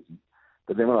cardio easy.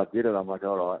 But then when I did it, I'm like,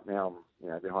 all right, now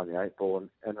I'm behind the 8 ball.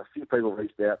 And a few people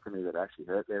reached out to me that actually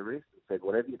hurt their wrist and said,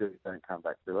 whatever you do, don't come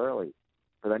back too early.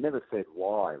 But they never said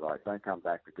why, like, don't come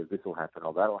back because this will happen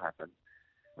or that will happen.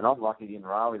 And I'm lucky in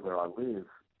Raleigh where I live,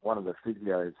 one of the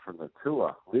physios from the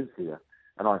tour lives here,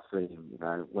 and I see him,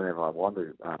 whenever I want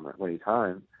to, when he's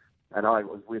home. And I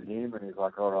was with him, and he's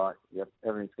like, all right, yep,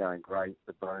 everything's going great,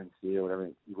 the bone's healed,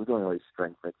 everything. We're doing all these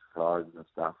strength exercises and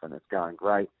stuff, and it's going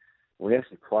great. We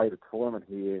actually played a tournament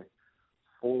here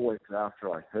 4 weeks after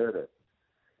I heard it,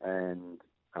 and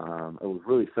it was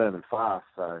really firm and fast,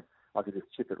 so I could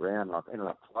just chip it around, and I ended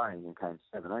up playing and came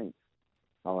 17th.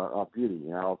 Oh,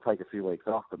 beauty, I'll take a few weeks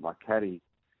off, but my caddy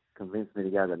convinced me to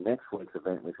go to the next week's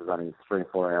event, which was only 3 or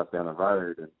 4 hours down the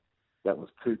road, and that was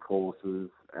 2 courses,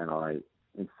 and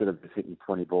instead of just hitting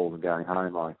 20 balls and going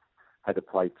home, I had to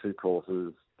play 2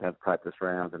 courses, have practice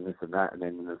rounds and this and that, and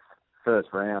then in the first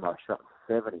round I shot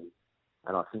 70,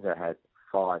 and I think I had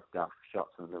 5 duff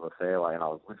shots in the middle of the fairway, and I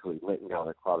was literally letting go of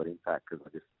the club at impact because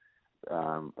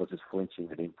I was just flinching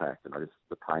at impact, and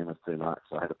the pain was too much,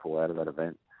 so I had to pull out of that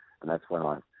event, and that's when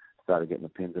I started getting the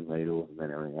pins and needles, and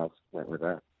then everything else went with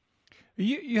that.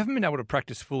 You haven't been able to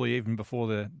practice fully even before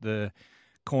the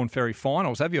Corn Ferry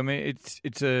finals, have you? I mean,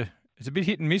 it's a bit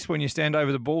hit and miss when you stand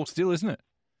over the ball still, isn't it?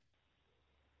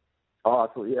 Oh,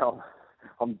 yeah.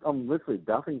 I'm literally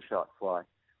duffing shots. Like,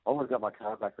 I almost got my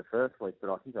card back the first week,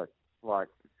 but I think I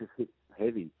just hit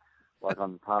heavy. Like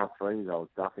on par 3s, I was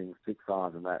duffing 6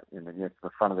 irons and that, and then to the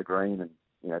front of the green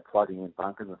and plugging in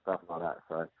bunkers and stuff like that.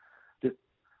 So just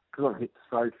because I've hit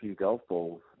so few golf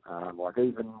balls, like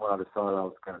even when I decided I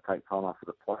was going to take time off for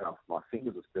the playoffs, my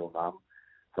fingers were still numb.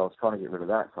 So I was trying to get rid of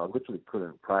that. So I literally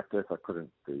couldn't practice. I couldn't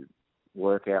do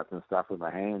workouts and stuff with my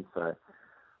hands. So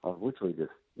I was literally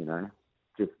just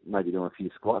maybe doing a few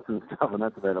squats and stuff, and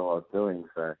that's about all I was doing.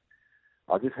 So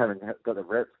I just haven't got the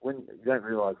reps. When you don't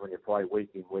realise when you play week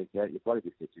in, week out, your body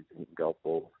just gets used to hitting golf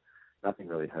balls. Nothing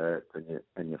really hurts, and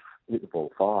you hit the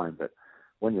ball fine. But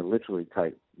when you literally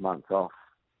take months off,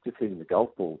 just hitting the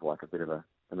golf ball is like a bit of an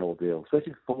ordeal,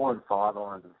 especially 4 and 5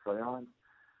 irons and 3 irons.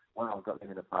 When I've got them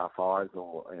into par 5s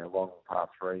or long par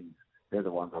 3s, they're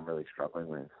the ones I'm really struggling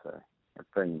with. So it's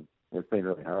been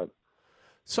really hard.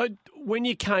 So when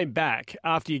you came back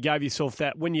after you gave yourself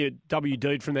that, when you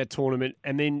WD'd from that tournament,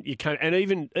 and then you came, and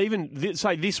even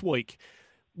say this week,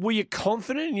 were you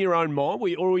confident in your own mind,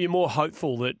 or were you more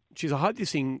hopeful that, geez, I hope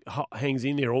this thing hangs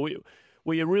in there, or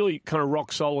were you really kind of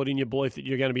rock solid in your belief that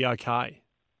you're going to be okay?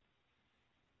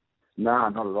 No,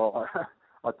 not at all.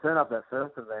 I turned up that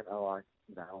first event, I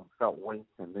felt weak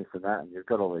and this and that, and you've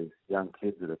got all these young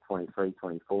kids that are 23,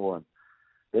 24, and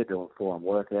they're doing full-on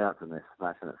workouts, and they're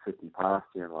smashing at 50 past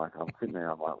you, and I'm sitting there,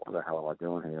 I'm like, what the hell am I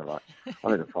doing here? I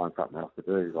need to find something else to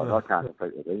do. I can't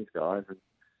compete with these guys. And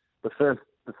so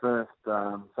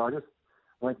I just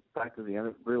went back to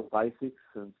the real basics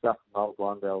and stuff Noel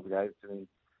Blundell gave to me,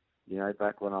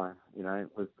 back when I,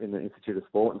 was in the Institute of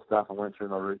Sport and stuff. I went through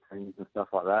my routines and stuff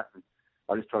like that. And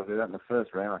I just tried to do that in the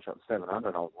first round. I shot 700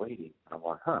 and I was leading. I'm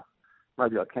like,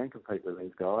 maybe I can compete with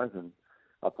these guys. And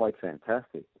I played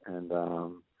fantastic. And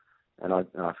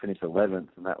I finished 11th,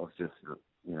 and that was just,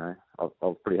 I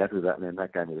was pretty happy with that. And then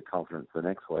that gave me the confidence the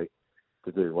next week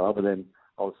to do well. But then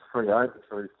I was 3 over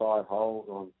through 5 holes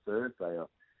on Thursday. I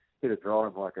hit a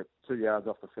drive 2 yards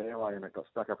off the fairway, and it got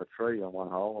stuck up a tree on one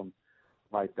hole and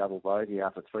made double bogey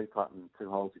after 3-putting 2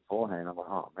 holes beforehand. I'm like,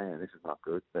 oh man, this is not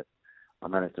good. But I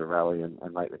managed to rally and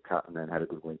make the cut, and then had a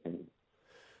good weekend.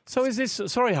 So is this,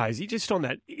 sorry Hazy, just on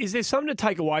that, is there something to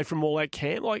take away from all that,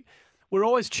 Cam? We're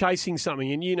always chasing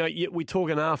something, and we talk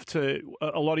enough to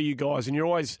a lot of you guys, and you're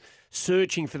always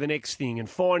searching for the next thing and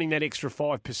finding that extra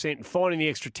 5% and finding the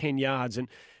extra 10 yards, and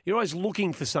you're always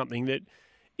looking for something. That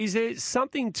is there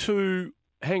something to,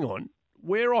 hang on,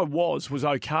 where I was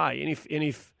okay, and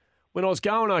if when I was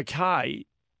going okay,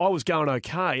 I was going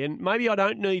okay, and maybe I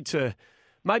don't need to.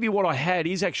 Maybe what I had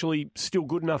is actually still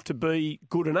good enough to be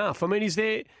good enough. I mean, is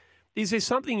there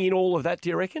something in all of that,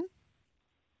 do you reckon?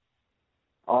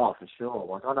 Oh, for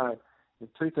sure. I know in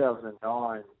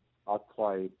 2009, I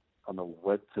played on the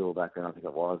Web Tour back then, I think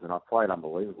it was, and I played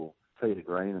unbelievable, tee to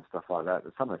green and stuff like that.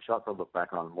 But some of the shots I look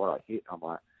back on what I hit, I'm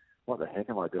like, what the heck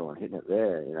am I doing hitting it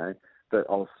there, But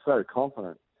I was so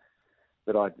confident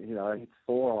that I hit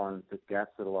 4 irons to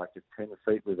gaps that are just 10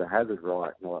 feet with a hazard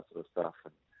right and all that sort of stuff.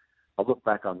 And I look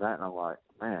back on that and I'm like,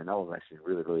 man, that was actually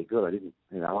really, really good. I didn't,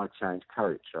 I changed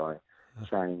coach. I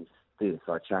changed this.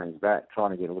 I changed that.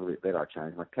 Trying to get a little bit better, I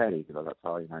changed my caddy because I got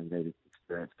told, you need an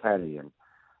experienced caddy and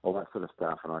all that sort of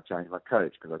stuff. And I changed my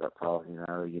coach because I got told,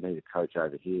 you need a coach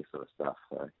over here sort of stuff.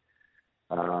 So,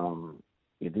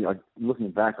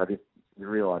 looking back, I just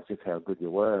realised just how good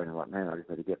you were. And I'm like, man, I just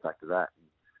need to get back to that.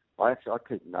 I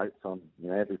keep notes on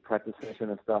every practice session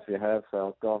and stuff you have, so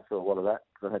I've gone through a lot of that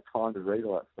because I had time to read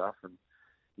all that stuff, and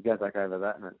you go back over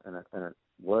that and it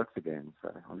works again.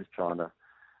 So I'm just trying to,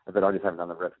 but I just haven't done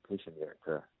the repetition yet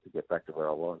to get back to where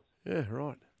I was. Yeah,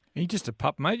 right. You're just a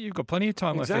pup, mate. You've got plenty of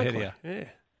time left ahead of you. Yeah.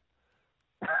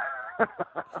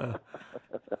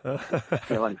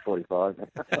 I'm only 45.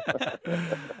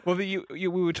 Well, we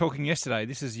were talking yesterday.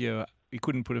 This is you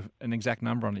couldn't put an exact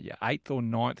number on it. Your 8th or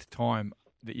 9th time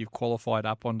that you've qualified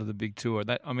up onto the big tour.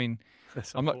 That, I mean,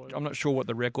 I'm not sure what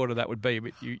the record of that would be,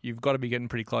 but you've got to be getting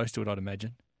pretty close to it, I'd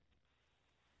imagine.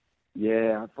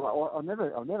 Yeah, I've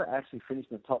never actually finished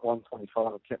in the top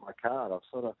 125 and kept my card. I've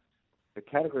sort of, the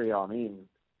category I'm in,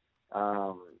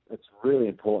 it's really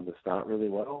important to start really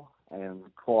well, and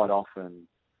quite often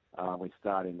we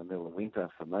start in the middle of winter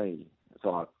for me.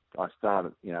 So I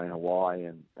started, in Hawaii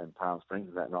and Palm Springs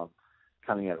and that, and I'm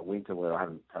coming out of winter where I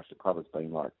haven't touched the club. It's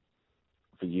been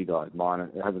for you guys, mine,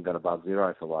 it hasn't got above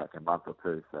 0 for a month or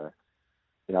two. So,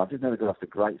 I've just never got off to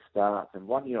great starts. And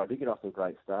one year I did get off to a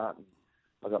great start, and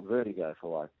I got vertigo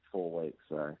for 4 weeks,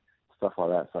 so stuff like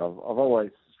that. So I've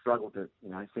always struggled to,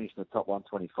 finish in the top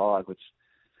 125, which,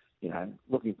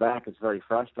 looking back, it's very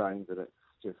frustrating that it's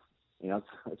just,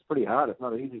 it's pretty hard. It's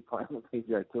not easy playing on the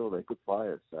PGA Tour. They're good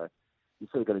players, so you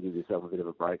sort of got to give yourself a bit of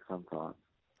a break sometimes.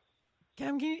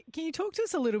 Cam, can you talk to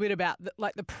us a little bit about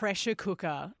the pressure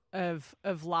cooker of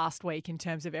last week in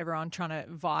terms of everyone trying to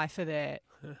vie for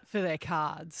their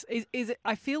cards? Is it?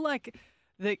 I feel like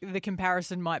the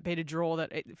comparison might be to draw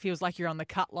that it feels like you're on the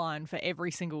cut line for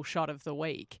every single shot of the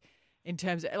week. In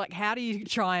terms of how do you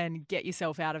try and get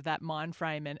yourself out of that mind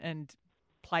frame and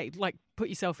play put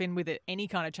yourself in with any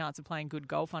kind of chance of playing good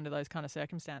golf under those kind of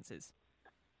circumstances?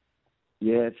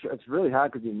 Yeah, it's really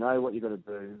hard because you know what you've got to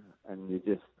do, and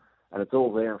it's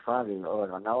all there in front of you. Oh,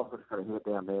 I know I've got to hit it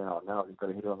down there, and I know I've got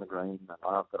to hit it on the green, and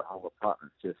I've got to hold the putt.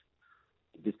 You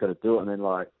just got to do it. And then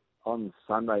on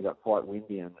Sunday, it got quite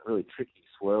windy and really tricky,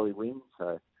 swirly wind, so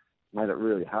it made it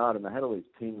really hard. And they had all these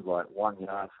pins 1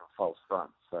 yard from false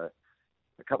front. So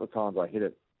a couple of times I hit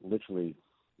it literally,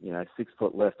 6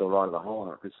 foot left or right of the hole,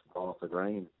 and it just fell off the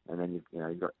green. And then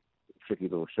you've got tricky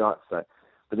little shots. So,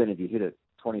 but then if you hit it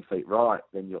 20 feet right,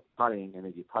 then you're putting, and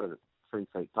if you putt it 3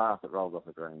 feet past, it rolls off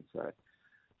the green. So,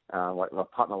 I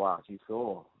putted the last you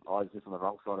saw, I was just on the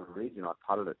wrong side of the ridge, and I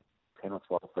putted it 10 or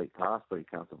 12 feet past pretty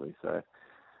comfortably. So,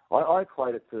 I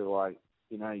equate it to like,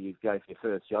 you know, you go for your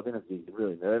first job interview, you're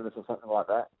really nervous or something like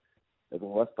that.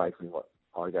 Well, that's basically what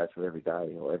I go through every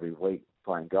day or every week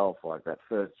playing golf. Like that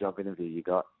first job interview you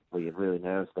got where you're really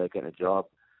nervous about getting a job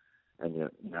and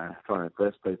you're, you know, trying to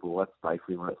impress people. That's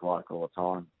basically what it's like all the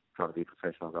time, trying to be a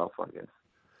professional golfer, I guess.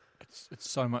 It's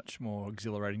so much more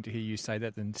exhilarating to hear you say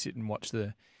that than sit and watch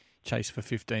the chase for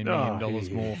 $15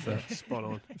 million more for spot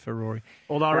on for Rory.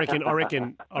 Although I reckon,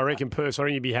 Purse, I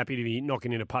reckon you'd be happy to be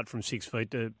knocking in a putt from 6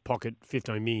 feet to pocket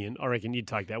 $15 million. I reckon you'd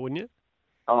take that, wouldn't you?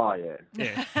 Oh yeah.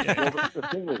 Yeah. Well, the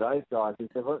thing with those guys is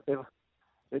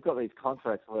they've got these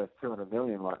contracts worth $200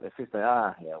 million. Like they're 50.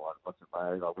 What's it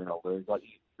matter? I win or lose. Like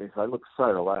they look so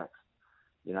relaxed.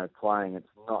 You know, playing, it's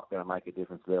not going to make a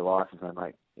difference to their life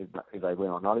if they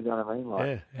win or not. You know what I mean?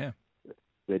 Like, yeah.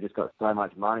 They just got so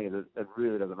much money that it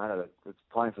really doesn't matter. It's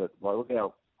playing for. Like, look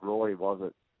how Rory was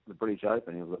at the British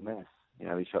Open. He was a mess. You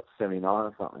know, he shot 79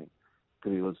 or something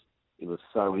because he was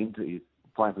so into he's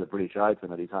playing for the British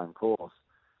Open at his home course.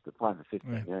 But playing for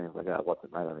 15 years, like, what's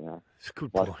it matter? You know, it's a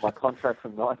good point. My contract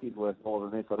from Nike is worth more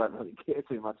than this. I don't really care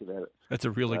too much about it. That's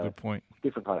a really good point.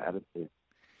 Different kind of attitude.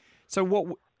 So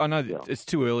what? I know it's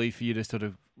too early for you to sort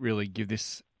of really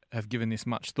have given this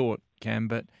much thought, Cam.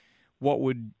 But what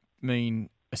would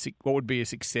be a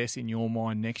success in your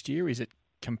mind next year? Is it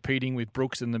competing with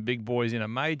Brooks and the big boys in a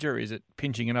major? Is it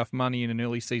pinching enough money in an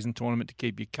early season tournament to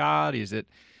keep your card? Is it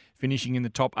finishing in the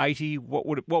top 80? What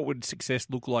would success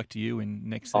look like to you in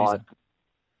next season?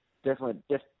 Definitely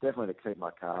to keep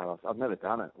my card. I've never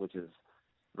done it, which is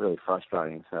really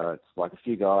frustrating. So it's like a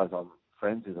few guys I'm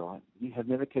friends with are like, you have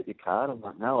never kept your card? I'm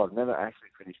like, no, I've never actually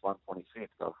finished 125th.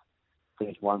 I've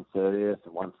finished 130th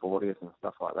and 140th and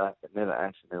stuff like that, but never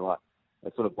actually. They're like,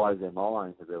 it sort of blows their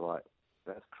mind because they're like,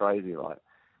 that's crazy. Like,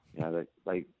 you know,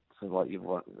 they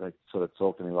sort of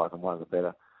talk to me like I'm one of the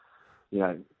better, you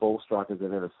know, ball strikers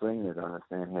they've ever seen. They don't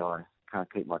understand how I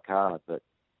can't keep my card. But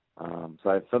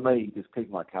so for me, just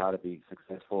keep my card to be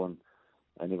successful,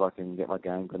 and if I can get my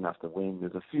game good enough to win,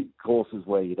 there's a few courses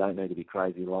where you don't need to be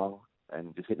crazy long,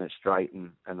 and just hitting it straight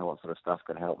and all that sort of stuff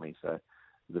can help me. So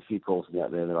there's a few courses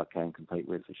out there that I can compete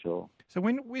with for sure. So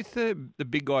when with the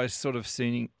big guys sort of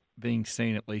being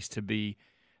seen at least to be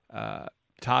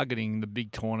targeting the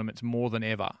big tournaments more than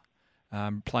ever,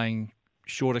 playing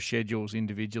shorter schedules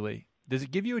individually, does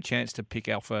it give you a chance to pick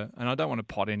alpha? And I don't want to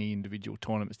pot any individual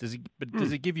tournaments. Does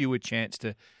it give you a chance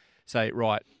to say,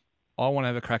 right, I want to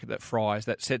have a crack at that Fry's.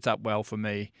 That sets up well for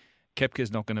me.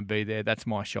 Koepka's not going to be there. That's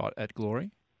my shot at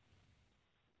glory.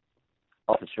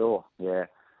 Oh, for sure, yeah.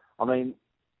 I mean,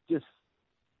 just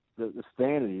the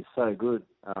standard is so good.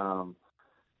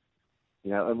 You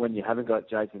know, and when you haven't got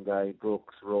Jason Day,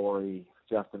 Brooks, Rory,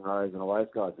 Justin Rose, and all those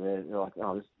guys there, you're like,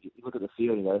 you look at the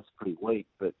field, you go, it's pretty weak,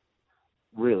 but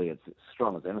really it's as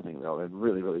strong as anything. They're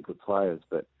really, really good players,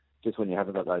 but just when you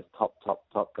haven't got those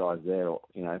top guys there,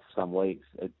 you know, for some weeks,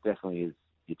 it definitely is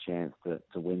your chance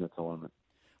to win the tournament.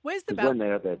 Where's the when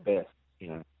they're at their best, you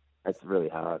know, it's really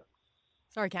hard.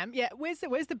 Sorry, Cam. Yeah, where's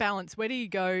the balance? Where do you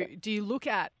go? Do you look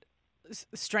at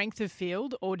strength of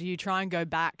field, or do you try and go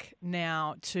back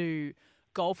now to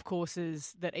golf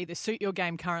courses that either suit your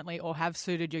game currently or have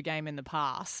suited your game in the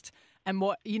past? And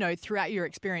what, you know, throughout your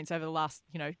experience over the last,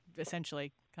 you know,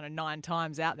 essentially kind of 9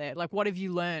 times out there, like what have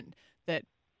you learned that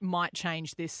might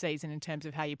change this season in terms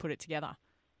of how you put it together?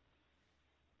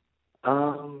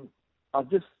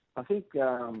 I think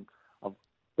I've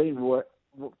been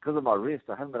because of my wrist,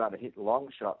 I haven't been able to hit long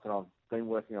shots, and I've been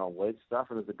working on wedge stuff.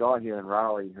 And there's a guy here in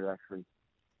Raleigh who actually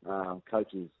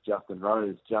coaches Justin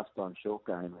Rose just on short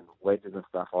game and wedges and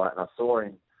stuff like that. And I saw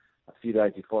him a few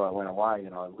days before I went away,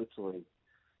 and I literally,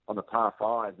 on the par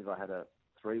 5s, if I had a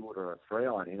 3-wood or a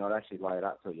 3-iron, I'd actually lay it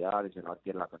up to a yardage and I'd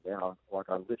get it up and down.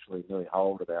 I literally nearly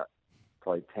holed about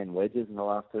probably 10 wedges in the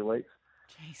last 2 weeks.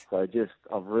 Jeez. So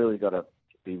I've really got to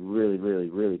be really, really,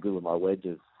 really good with my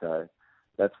wedges. So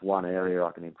that's one area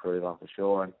I can improve on for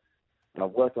sure. And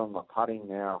I've worked on my putting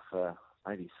now for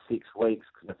maybe 6 weeks,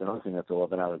 because that's another thing that's all I've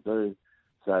been able to do.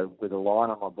 So with a line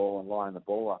on my ball and lining the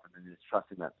ball up and then just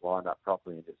trusting that's lined up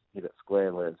properly and just hit it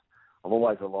square, whereas I've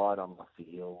always relied on my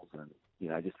feels and, you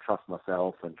know, just trust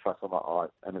myself and trust on my eye,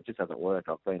 and it just hasn't worked.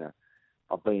 I've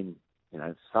been, you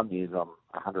know, some years I'm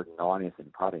 190th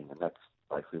in putting, and that's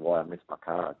basically why I missed my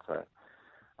card. So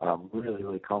I'm really,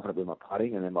 really confident with my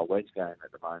putting and then my wedge game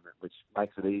at the moment, which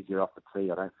makes it easier off the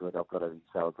tee. I don't feel like I've got to be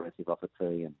so aggressive off the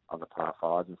tee and on the par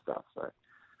 5s and stuff. So,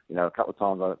 you know, a couple of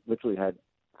times I literally had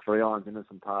 3 irons into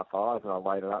some par 5s, and I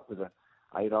laid it up with a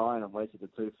 8-iron and wedged it to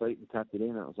 2 feet and tapped it in.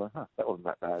 And it was like, that wasn't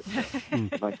that bad. So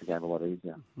it makes the game a lot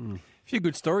easier. A few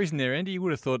good stories in there, Andy. You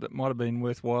would have thought it might have been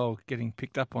worthwhile getting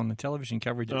picked up on the television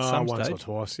coverage at some once stage. Once or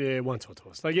twice, yeah, once or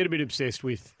twice. They get a bit obsessed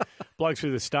with blokes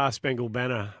with a Star-Spangled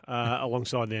Banner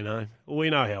alongside their name. We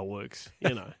know how it works,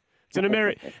 you know.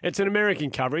 It's an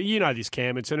American coverage. You know this,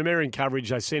 Cam. It's an American coverage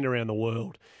they send around the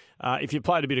world. If you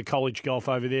played a bit of college golf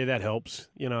over there, that helps,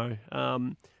 you know.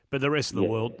 But the rest of the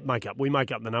world we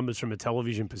make up the numbers from a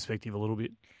television perspective a little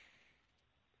bit.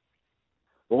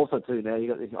 Also, too, now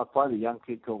I played a young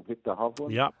kid called Victor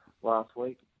Hovland last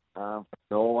week from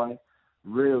Norway.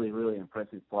 Really, really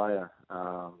impressive player,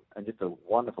 and just a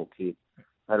wonderful kid.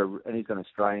 And he's got an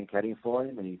Australian caddy for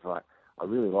him, and he's like, I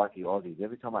really like you Aussies.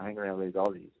 Every time I hang around with these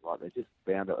Aussies, like they're just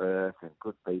down to earth and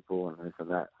good people and this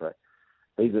and that. So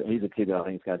he's a kid that I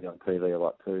think is going to be on TV a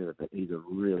lot too. But he's a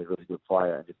really, really good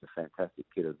player and just a fantastic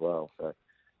kid as well. So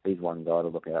he's one guy to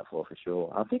look out for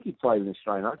sure. I think he played in the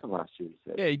Australian Open last year. He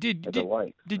said, yeah, he did.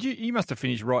 Did you? You must have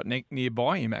finished right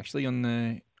nearby him actually on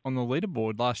the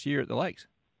leaderboard last year at the Lakes.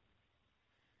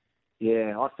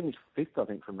 Yeah, I finished 5th, I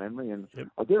think, from memory, and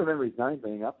I do remember his name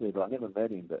being up there, but I never met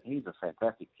him. But he's a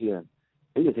fantastic kid. And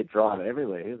he just hit driver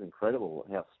everywhere. He was incredible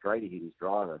how straight he hit his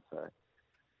driver. So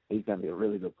he's going to be a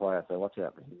really good player. So watch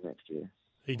out for him next year.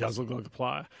 He does look like a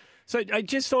player. So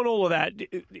just on all of that,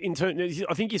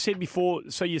 I think you said before,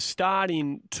 so you start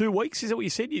in 2 weeks. Is that what you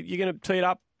said? You're going to tee it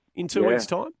up in 2 weeks'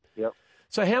 time? Yep.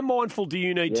 So how mindful do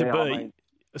you need to be?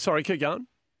 Sorry, keep going.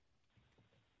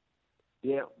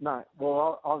 Yeah, no.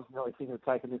 Well, I was really thinking of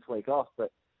taking this week off,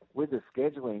 but with the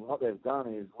scheduling, what they've done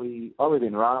is I live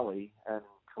in Raleigh, and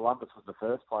Columbus was the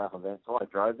first playoff event, so I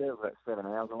drove there. It was about 7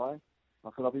 hours away. I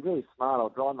thought I'll be really smart. I'll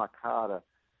drive my car to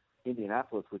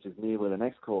Indianapolis, which is near where the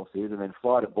next course is, and then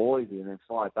fly to Boise, and then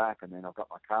fly back, and then I've got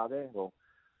my car there. Well,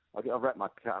 I've wrapped my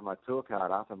tour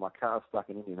card up, and my car's stuck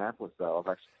in Indianapolis, so I've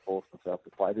actually forced myself to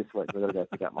play this week. I've got to go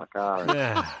pick up my car in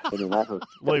Indianapolis.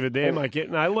 Leave it there, mate.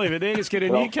 Leave it there. Just get a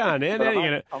new car now. Now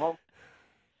you're going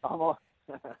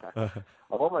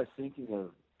I'm almost thinking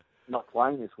of not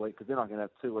playing this week because then I'm going to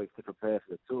have 2 weeks to prepare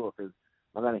for the tour because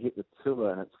I'm going to hit the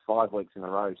tour and it's 5 weeks in a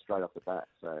row straight off the bat.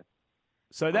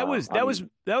 So that was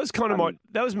McQueen.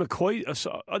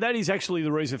 That is actually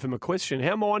the reason for my question.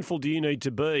 How mindful do you need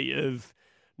to be of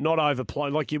not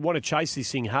overplaying? Like you want to chase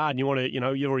this thing hard, and you want to,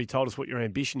 you've already told us what your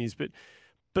ambition is, but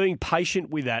being patient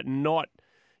with that, and not,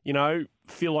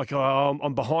 feel like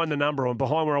I'm behind the number, I'm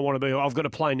behind where I want to be. I've got to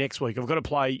play next week. I've got to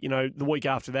play, the week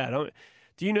after that.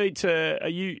 Do you need to? Are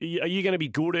you going to be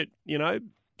good at,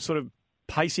 sort of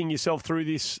pacing yourself through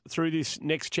this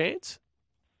next chance?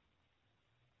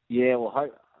 Yeah, well,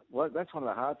 that's one of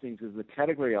the hard things is the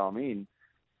category I'm in.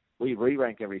 We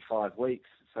re-rank every 5 weeks,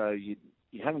 so you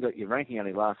haven't got your ranking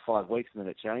only lasts 5 weeks and then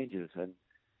it changes. And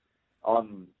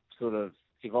I'm sort of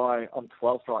I'm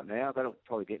 12th right now. That'll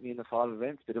probably get me in the 5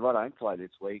 events. But if I don't play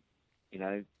this week,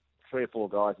 3 or 4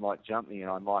 guys might jump me, and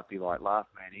I might be like last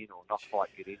man in or not quite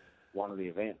get in one of the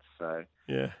events. So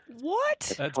yeah,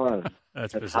 what?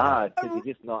 It's bizarre. hard because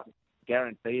you're just not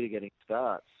guaranteed of getting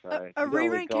starts. So a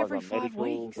re-rank every 5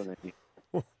 weeks.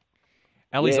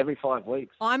 Every 5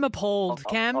 weeks. I'm appalled,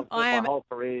 Cam. I am. My whole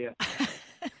career.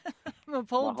 I'm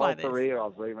appalled by this. My whole career, I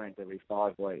was re-ranked every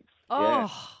 5 weeks.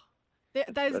 Oh, yeah.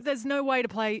 There's no way to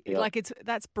play. Yeah. Like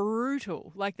that's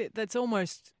brutal. Like that's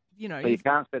almost. So you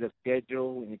can't set a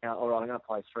schedule, and you can't. All right, I'm going to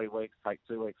play 3 weeks, take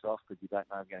 2 weeks off because you don't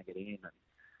know I'm going to get in. And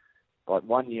like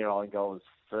 1 year, I think I was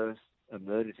first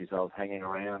emergency, so I was hanging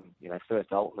around.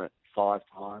 First alternate 5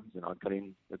 times, and I got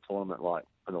in the tournament like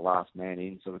for the last man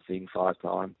in sort of thing 5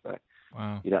 times. So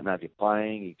wow. You don't know if you're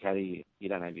playing, you caddy, you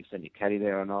don't know if you send your caddy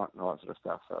there or not, and all that sort of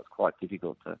stuff. So it's quite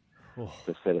difficult to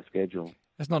set a schedule.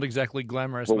 That's not exactly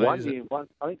glamorous, well, mate,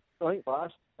 I think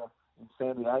last year in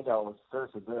San Diego I was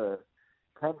first observed.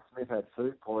 Cam Smith had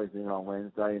food poisoning on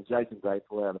Wednesday, and Jason Day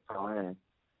pulled out of the Pro-Am.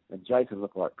 And Jason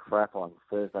looked like crap on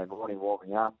Thursday morning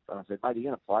warming up. And I said, mate, are you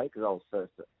going to play? Because I was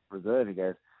first at reserve. He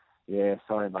goes, yeah,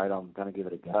 sorry, mate, I'm going to give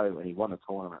it a go. And he won the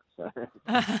tournament. So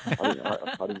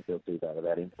I didn't feel too bad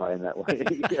about him playing that way.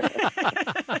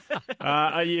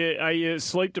 Are you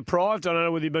sleep deprived? I don't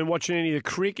know whether you've been watching any of the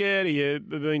cricket. Have you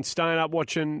been staying up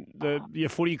watching your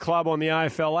footy club on the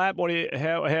AFL app?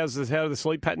 How are the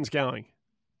sleep patterns going?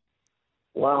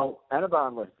 Well,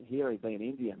 Anaban was here. He's been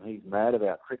Indian. He's mad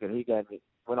about cricket. He gave me,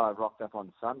 when I rocked up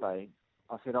on Sunday,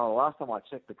 I said, last time I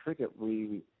checked the cricket,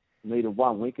 we needed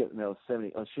 1 wicket and there was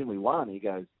 70. I assume we won. He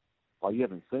goes, you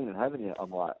haven't seen it, haven't you? I'm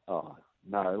like,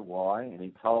 no, why? And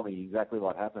he told me exactly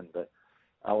what happened. But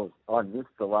I missed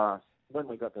the last, when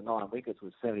we got the 9 wickets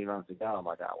with 70 runs to go, I'm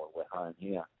like, we're home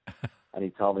here. And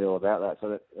he told me all about that. So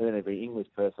that then every English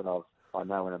person I've I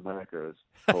know in America has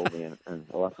called me and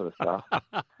all that sort of stuff.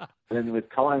 Then with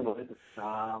Collingwood,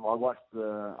 I watched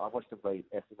them beat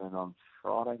Essendon on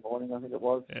Friday morning, I think it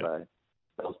was. Yeah. So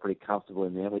that was pretty comfortable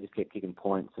in there. We just kept kicking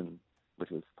points, which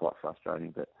was quite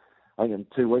frustrating. But I think in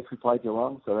 2 weeks we play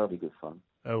Geelong, so that'll be good fun.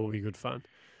 That will be good fun.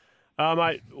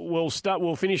 Mate, we'll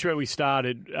finish where we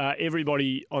started.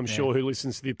 Everybody, I'm sure, who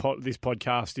listens to this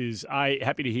podcast is A,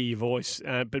 happy to hear your voice,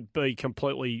 but B,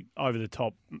 completely over the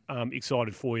top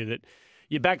excited for you that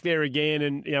you're back there again.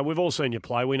 And we've all seen you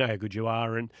play. We know how good you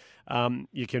are, and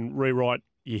you can rewrite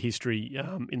your history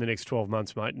in the next 12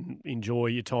 months, mate, and enjoy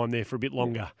your time there for a bit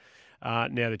longer now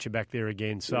that you're back there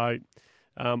again. So,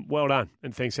 well done,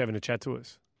 and thanks for having a chat to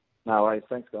us. No worries.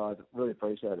 Thanks, guys. Really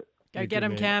appreciate it. Go get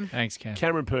him, Cam. Thanks, Cam.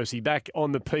 Cameron Percy back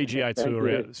on the PGA Tour,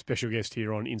 our special guest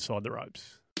here on Inside the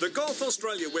Ropes. The Golf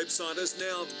Australia website is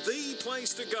now the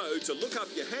place to go to look up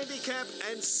your handicap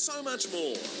and so much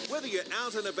more. Whether you're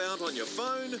out and about on your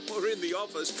phone or in the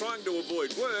office trying to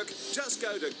avoid work, just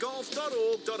go to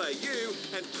golf.org.au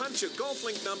and punch your golf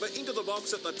link number into the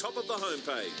box at the top of the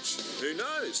homepage. Who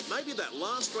knows, maybe that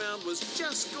last round was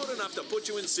just good enough to put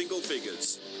you in single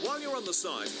figures. While you're on the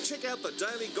site, check out the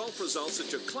daily golf results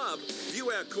at your club,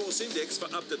 view our course index for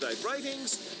up-to-date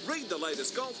ratings, read the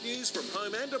latest golf news from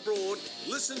home and abroad,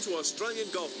 listen to Australian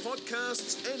golf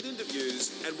podcasts and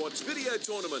interviews, and watch video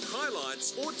tournament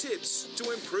highlights or tips to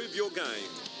improve your game.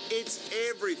 It's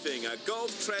everything a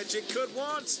golf tragic could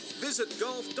want. Visit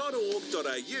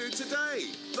golf.org.au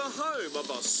today, the home of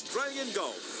Australian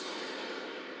golf.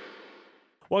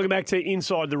 Welcome back to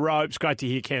Inside the Ropes. Great to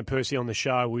hear Cam Percy on the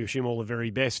show. We wish him all the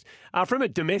very best. From a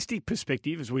domestic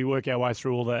perspective, as we work our way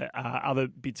through all the other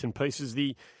bits and pieces,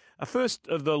 the first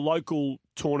of the local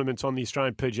tournaments on the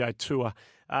Australian PGA Tour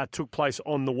took place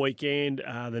on the weekend.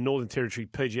 The Northern Territory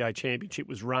PGA Championship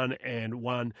was run and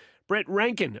won. Brett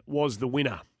Rankin was the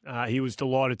winner. He was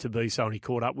delighted to be so, and he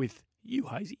caught up with you,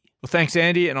 Hazy. Well, thanks,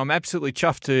 Andy, and I'm absolutely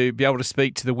chuffed to be able to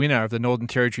speak to the winner of the Northern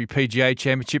Territory PGA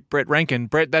Championship, Brett Rankin.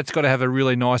 Brett, that's got to have a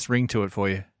really nice ring to it for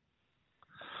you.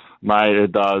 Mate,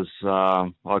 it does.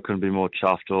 I couldn't be more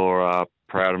chuffed or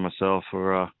proud of myself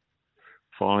for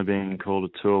finally being called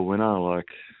a tour winner. Like,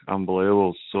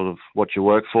 unbelievable. Sort of what you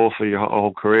work for your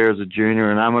whole career as a junior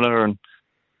and amateur, and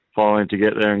finally to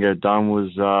get there and get it done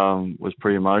was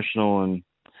pretty emotional and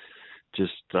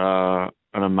just an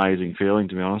amazing feeling,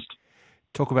 to be honest.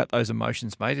 Talk about those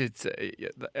emotions, mate. It's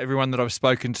everyone that I've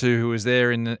spoken to who was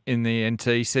there in the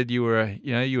NT said you were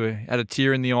had a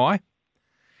tear in the eye.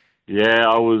 Yeah,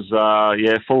 I was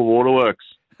full of waterworks.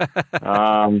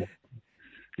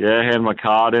 Handed my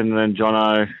card in, and then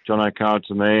Jono came up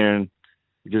to me and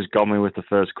he just got me with the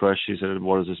first question. He said,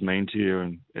 "What does this mean to you?"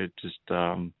 And it just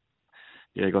got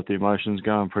the emotions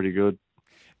going pretty good.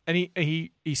 And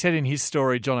he said in his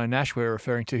story, Jono Nash, we're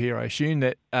referring to here, I assume,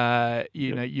 that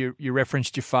you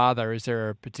referenced your father. Is there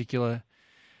a particular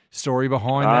story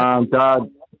behind that?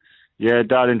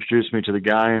 Dad introduced me to the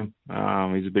game.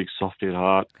 He's a big softy at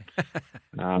heart.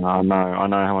 I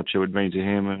know how much it would mean to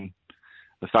him, and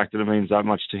the fact that it means that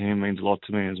much to him means a lot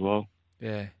to me as well.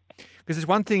 Yeah. Because it's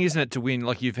one thing, isn't it, to win?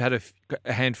 Like, you've had a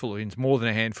handful of wins, more than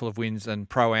a handful of wins, and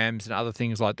pro-ams and other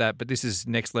things like that, but this is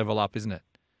next level up, isn't it?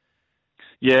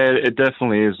 Yeah, it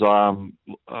definitely is.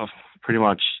 Pretty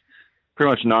much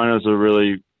known as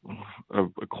a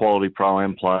quality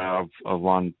pro-am player. I've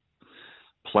won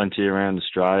plenty around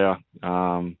Australia.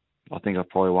 I think I've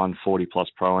probably won 40 plus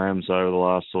pro-ams over the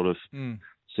last sort of 6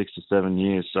 to 7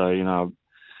 years. So,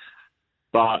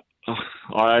 but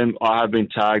I have been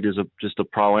tagged as just a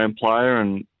pro-am player,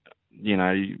 and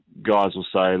guys will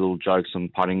say little jokes on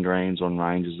putting greens on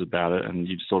ranges about it, and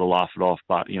you just sort of laugh it off.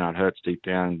 But it hurts deep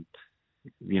down.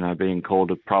 Being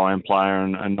called a pro-am player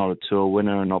and not a tour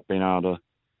winner, and not being able to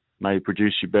maybe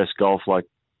produce your best golf, like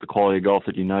the quality of golf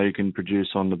that you can produce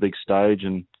on the big stage,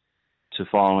 and to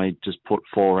finally just put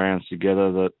 4 rounds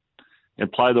together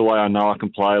and play the way I know I can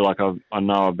play. Like I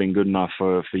know I've been good enough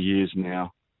for years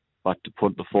now, but to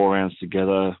put the 4 rounds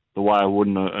together the way I would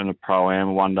in a pro-am,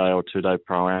 a 1 day or 2 day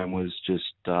pro-am, was just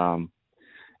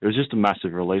it was just a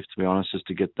massive relief, to be honest, just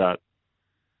to get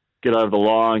over the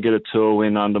line, get a tour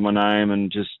win under my name,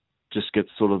 and just get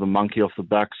sort of the monkey off the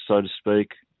back, so to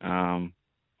speak.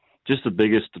 Just the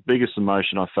biggest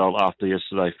emotion I felt after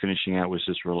yesterday finishing out was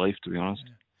just relief, to be honest.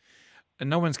 Yeah. And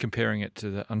no one's comparing it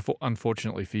to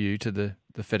unfortunately for you, to the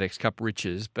FedEx Cup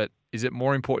riches, but is it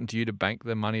more important to you to bank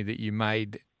the money that you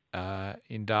made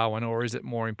in Darwin, or is it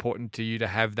more important to you to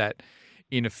have that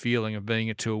inner feeling of being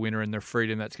a tour winner and the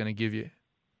freedom that's going to give you?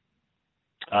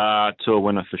 Tour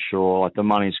winner for sure. Like, the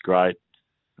money's great.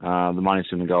 The money's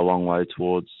going to go a long way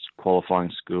towards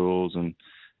qualifying schools and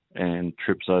and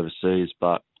trips overseas.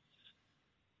 But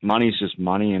money's just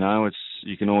money,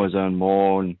 you can always earn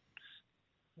more, and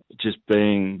just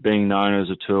being known as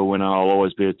a tour winner, I'll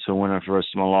always be a tour winner for the rest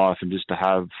of my life, and just to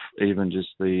have even just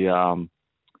the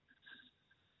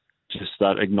just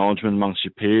that acknowledgement amongst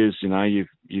your peers,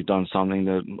 you've done something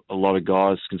that a lot of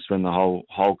guys can spend the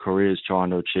whole careers trying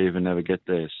to achieve and never get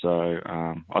there. So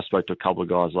I spoke to a couple of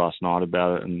guys last night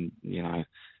about it, and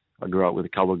I grew up with a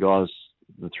couple of guys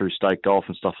through state golf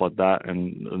and stuff like that,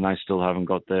 and they still haven't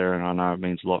got there, and I know it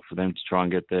means a lot for them to try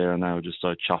and get there, and they were just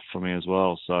so chuffed for me as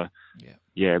well. So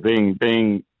yeah, being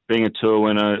a tour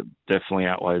winner definitely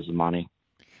outweighs the money.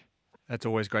 That's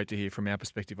always great to hear from our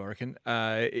perspective, I reckon.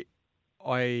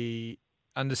 I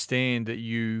understand that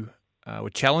you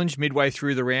were challenged midway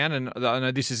through the round, and I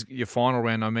know this is your final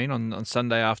round, on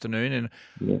Sunday afternoon,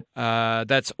 and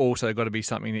that's also got to be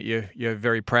something that you're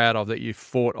very proud of, that you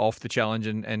fought off the challenge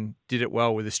and did it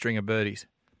well with a string of birdies.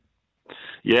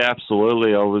 Yeah,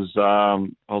 absolutely. I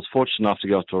was fortunate enough to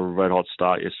go to a red hot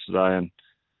start yesterday,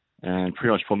 and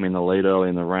pretty much put me in the lead early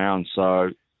in the round. So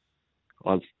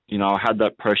I had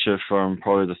that pressure from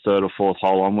probably the third or fourth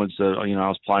hole onwards that, I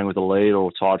was playing with the lead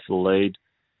or tied for the lead.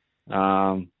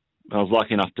 I was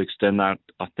lucky enough to extend that.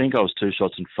 I think I was 2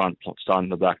 shots in front, starting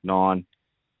the back 9.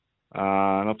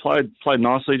 And I played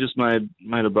nicely, just made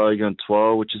a bogey on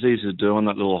 12, which is easy to do on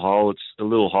that little hole. It's a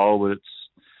little hole, but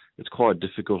it's quite a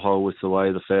difficult hole with the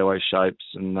way the fairway shapes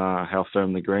and how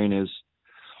firm the green is.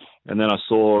 And then I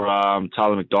saw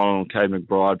Taylor McDonald and Cade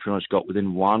McBride pretty much got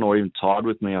within 1 or even tied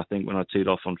with me, I think, when I teed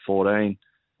off on 14.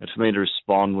 And for me to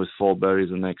respond with 4 birdies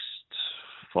the next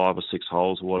 5 or 6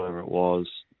 holes or whatever it was,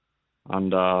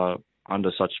 under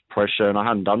such pressure, and I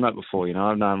hadn't done that before.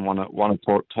 I've done one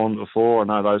tournament before. I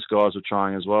know those guys were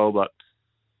trying as well, but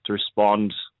to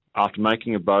respond after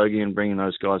making a bogey and bringing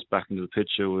those guys back into the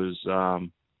picture was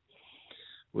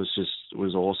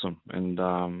awesome, and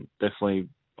definitely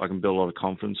I can build a lot of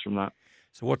confidence from that.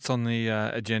 So what's on the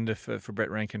agenda for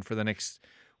Brett Rankin for the next?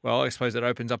 Well, I suppose that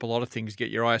opens up a lot of things. Get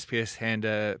your ISPS and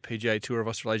PGA Tour of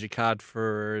Australasia card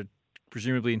for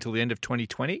presumably until the end of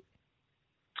 2020.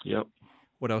 Yep.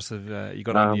 What else have you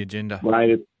got on the agenda?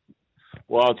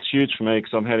 Well, it's huge for me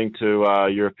because I'm heading to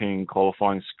European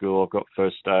qualifying school. I've got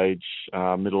first stage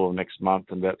middle of next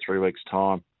month in about 3 weeks'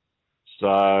 time. So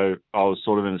I was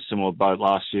sort of in a similar boat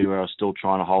last year where I was still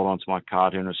trying to hold on to my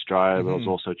card here in Australia, but I was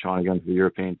also trying to go into the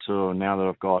European Tour. And now that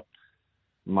I've got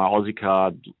my Aussie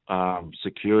card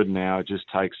secured now, it just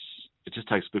takes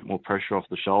a bit more pressure off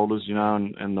the shoulders,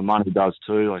 and the money does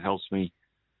too. It helps me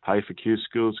pay for Q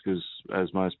schools because,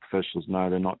 as most professionals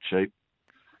know, they're not cheap.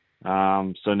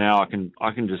 So now I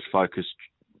can just focus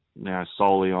now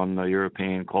solely on the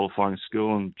European qualifying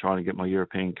school and trying to get my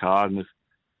European card. And if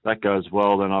that goes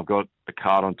well, then I've got a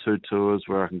card on 2 tours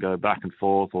where I can go back and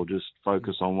forth or just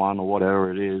focus on one or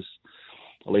whatever it is.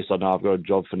 At least I know I've got a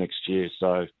job for next year.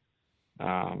 So,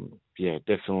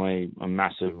 definitely a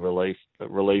massive relief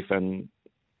and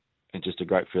just a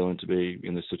great feeling to be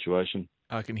in this situation.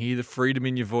 I can hear the freedom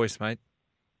in your voice, mate.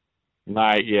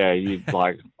 Mate, yeah,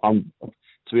 to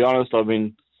be honest, I've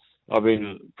been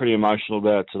pretty emotional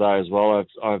about it today as well.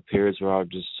 I have periods where I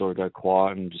just sort of go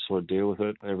quiet and just sort of deal with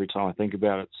it every time I think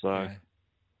about it. So,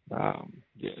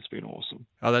 it's been awesome.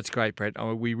 Oh, that's great, Brett.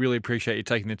 We really appreciate you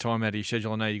taking the time out of your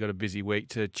schedule. I know you've got a busy week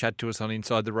to chat to us on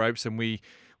Inside the Ropes, and we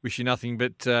wish you nothing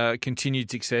but continued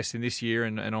success in this year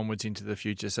and onwards into the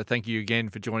future. So thank you again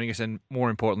for joining us, and more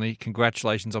importantly,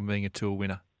 congratulations on being a tour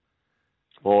winner.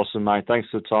 Awesome, mate. Thanks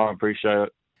for the time. Appreciate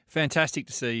it. Fantastic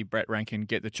to see Brett Rankin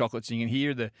get the chocolates. You can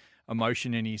hear the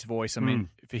emotion in his voice. I mean,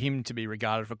 for him to be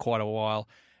regarded for quite a while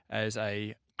as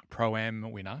a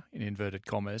Pro-Am winner, in inverted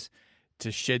commas,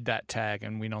 to shed that tag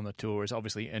and win on the tour is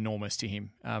obviously enormous to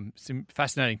him. Some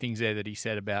fascinating things there that he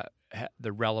said about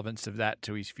the relevance of that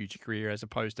to his future career as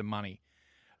opposed to money.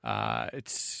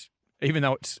 It's even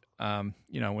though it's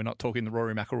we're not talking the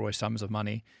Rory McIlroy sums of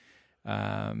money.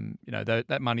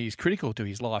 That money is critical to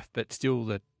his life, but still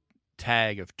the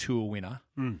tag of tour winner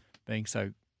being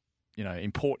so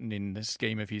important in the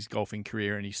scheme of his golfing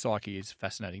career and his psyche is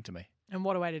fascinating to me. And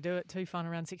what a way to do it too, fun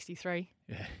around 63.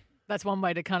 Yeah. That's one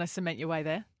way to kind of cement your way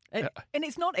there. And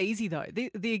it's not easy though.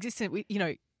 The existence,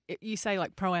 you say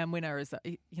like Pro-Am winner is that,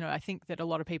 I think that a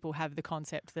lot of people have the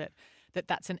concept that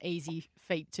that's an easy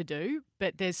feat to do,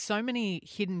 but there's so many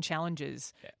hidden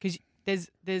challenges because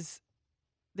there's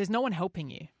no one helping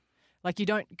you. Like you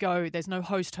don't go, there's no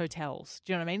host hotels.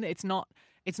 Do you know what I mean? It's not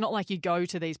like you go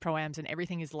to these Pro-Ams and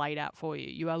everything is laid out for you.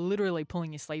 You are literally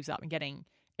pulling your sleeves up and getting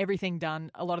everything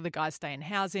done. A lot of the guys stay in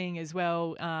housing as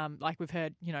well. Like we've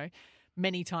heard,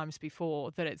 many times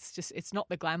before that it's not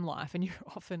the glam life, and you're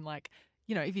often like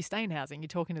if you stay in housing, you're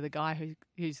talking to the guy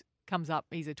who's comes up,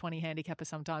 he's a 20 handicapper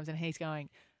sometimes, and he's going,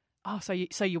 oh,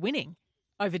 so you're winning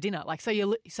over dinner, like so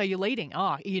you're leading. Oh,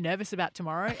 are you nervous about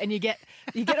tomorrow? And you get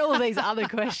all of these other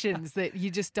questions that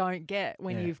you just don't get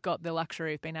when you've got the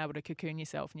luxury of being able to cocoon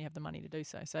yourself and you have the money to do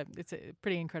so. So it's a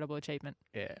pretty incredible achievement.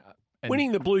 Yeah,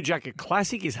 winning the Blue Jacket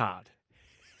Classic is hard.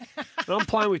 And I'm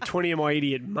playing with 20 of my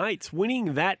idiot mates.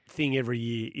 Winning that thing every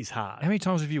year is hard. How many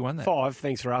times have you won that? 5,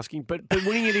 thanks for asking. But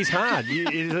winning it is hard.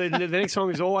 The next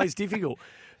time is always difficult.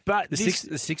 But the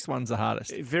sixth one's the hardest.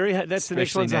 That's the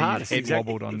next one's the hardest. Head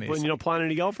wobbled on this. When you're not playing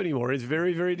any golf anymore, it's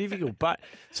very, very difficult. But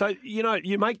so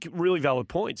you make really valid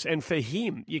points, and for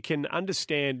him, you can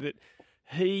understand that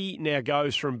he now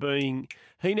goes from being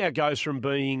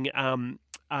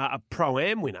a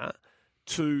Pro-Am winner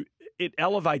to it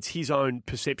elevates his own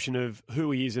perception of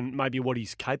who he is and maybe what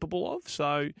he's capable of.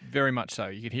 So very much so.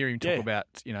 You could hear him talk about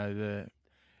the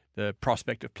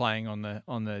prospect of playing on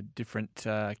the different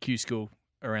Q School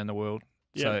around the world.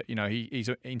 So, he's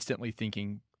instantly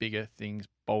thinking bigger things,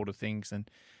 bolder things, and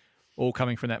all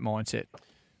coming from that mindset.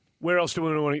 Where else do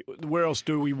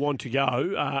we want to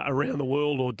go around the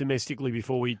world or domestically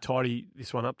before we tidy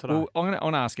this one up today? Well, I want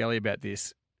to ask Ali about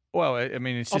this. Well, I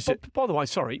mean, it's just... by the way,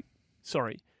 sorry.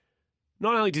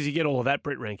 Not only does he get all of that,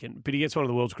 Brett Rankin, but he gets one of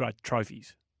the world's great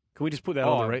trophies. Can we just put that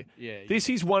on the record? Yeah. This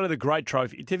is one of the great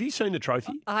trophies. Have you seen the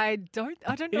trophy? I don't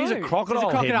know. It is a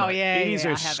crocodile head. It is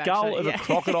a skull of a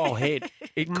crocodile head.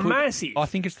 Massive. I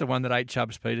think it's the one that ate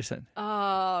Chubbs Peterson.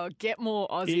 Oh, get more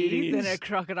Aussie than a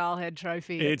crocodile head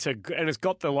trophy. And it's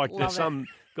got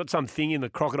got some thing in the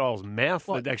crocodile's mouth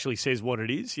that actually says what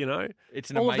it is,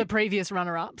 It's all of the previous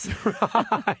runner-ups.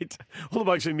 Right. All the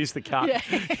blokes who missed the cut. Yeah.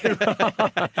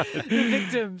 The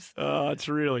victims. Oh, it's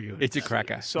really good. It's a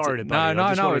cracker. Sorry to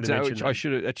No.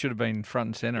 It should have been front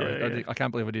and centre. Yeah. I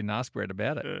can't believe I didn't ask Brett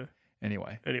about it. Yeah.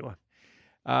 Anyway.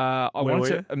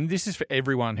 This is for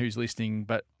everyone who's listening,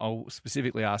 but I'll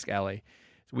specifically ask Ali.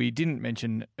 We didn't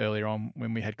mention earlier on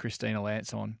when we had Christina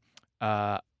Lance on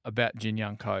about Jin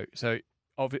Young Ko. So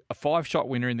of a 5-shot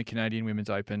winner in the Canadian Women's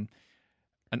Open,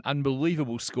 an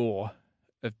unbelievable score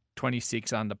of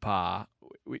 26 under par.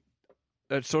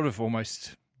 That's sort of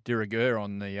almost de rigueur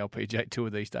on the LPGA Tour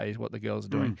these days, what the girls are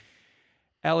doing.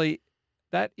 Ali,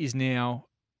 that is now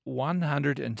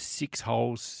 106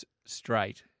 holes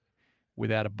straight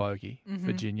without a bogey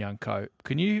for Jin Young Ko.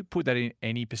 Can you put that in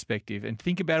any perspective and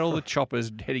think about all the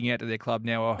choppers heading out to their club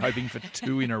now are hoping for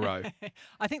 2 in a row?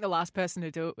 I think the last person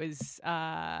to do it was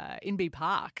Inbee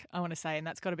Park, I want to say, and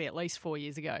that's got to be at least 4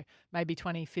 years ago, maybe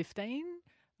 2015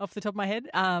 off the top of my head.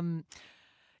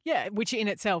 Which in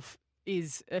itself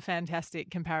is a fantastic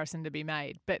comparison to be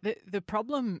made. But the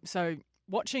problem, so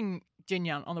watching Jin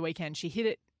Young on the weekend, she hit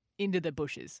it into the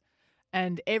bushes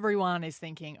and everyone is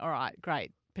thinking, all right,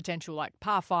 great. Potential like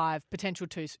par 5, potential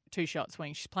two-shot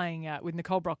swing. She's playing with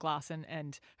Nicole Brock-Larsen,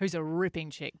 and who's a ripping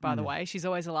chick, by the way. She's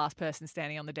always the last person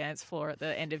standing on the dance floor at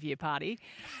the end of your party.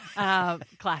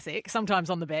 Classic. Sometimes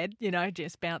on the bed,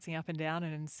 just bouncing up and down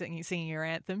and singing your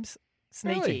anthems.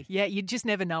 Sneaky. Really? Yeah, you'd just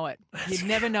never know it. You'd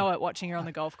never know it watching her on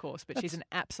the golf course, but she's an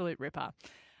absolute ripper.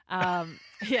 So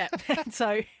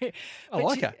I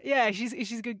like her. Yeah, she's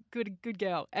a good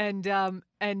girl,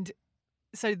 and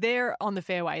so they're on the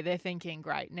fairway. They're thinking,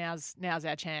 great, now's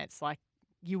our chance. Like,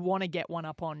 you want to get one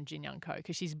up on Jin Young Ko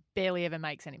because she's barely ever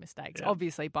makes any mistakes.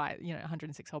 Obviously, by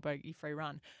 106 hole bogey free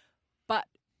run, but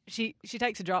she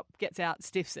takes a drop, gets out,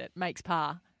 stiffs it, makes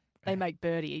par. They make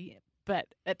birdie, but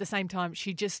at the same time,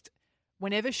 she just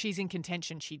whenever she's in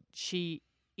contention, she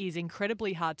is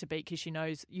incredibly hard to beat because she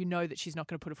knows that she's not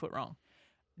going to put a foot wrong.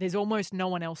 There's almost no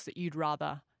one else that you'd want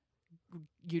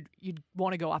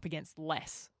to go up against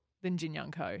less than Jin Young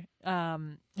Ko.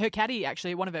 Her caddy,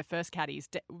 actually, one of her first caddies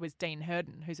was Dean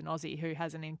Herden, who's an Aussie who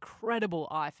has an incredible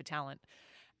eye for talent.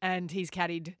 And he's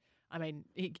caddied,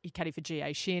 he caddied for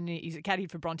G.A. Shin. He's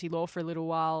caddied for Bronte Law for a little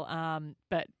while,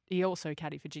 but he also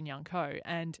caddied for Jin Young Ko.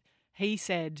 And he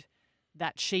said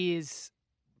that she is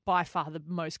by far the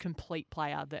most complete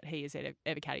player that he has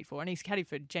ever caddied for. And he's caddied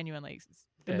for genuinely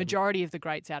the majority of the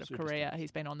greats out of Korea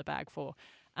he's been on the bag for.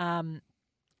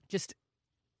 Just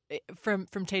from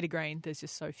tee to green, there's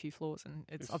just so few flaws, and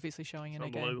it's obviously showing in a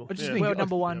game. I just think, world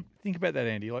number one. Think about that,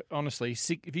 Andy. Like, honestly,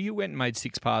 if you went and made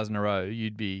 6 pars in a row,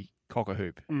 you'd be cock a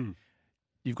hoop.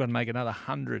 You've got to make another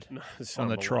 100 on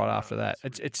the trot after that.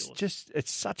 It's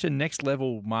such a next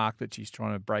level mark that she's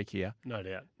trying to break here. No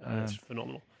doubt. It's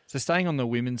phenomenal. So staying on the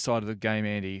women's side of the game,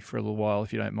 Andy, for a little while,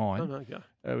 if you don't mind. No, go.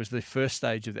 It was the first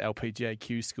stage of the LPGA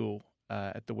Q School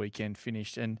at the weekend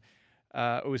finished, and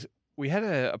we had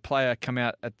a player come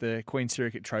out at the Queen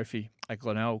Circuit Trophy at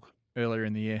Glenelg earlier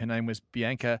in the year. Her name was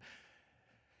Bianca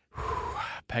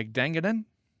Pagdanganan.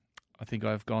 I think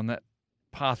I've gone that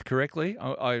path correctly.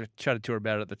 I chatted to her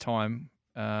about it at the time.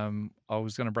 I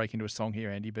was going to break into a song here,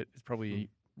 Andy, but it's probably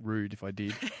rude if I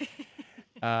did.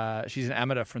 She's an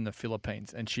amateur from the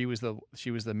Philippines, and she was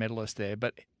the medalist there.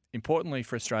 But importantly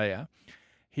for Australia,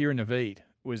 Hira Naveed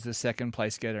was the second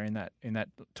place getter in that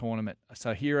tournament.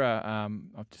 So Hira,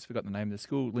 I've just forgotten the name of the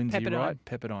school. Lindsay Pepperdine. Wright,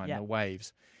 Pepperdine, Yep. the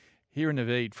Waves. Hira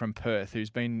Naveed from Perth, who's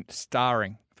been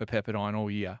starring for Pepperdine all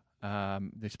year,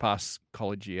 this past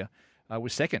college year,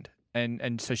 was second.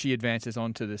 And so she advances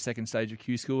on to the second stage of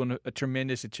Q School, and a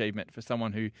tremendous achievement for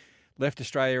someone who left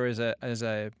Australia as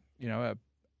a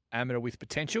amateur with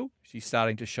potential. She's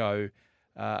starting to show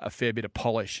a fair bit of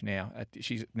polish now.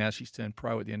 She's turned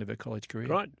pro at the end of her college career.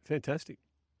 Right, fantastic.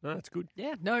 No, that's good.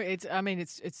 Yeah, no,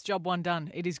 it's job one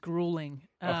done. It is grueling.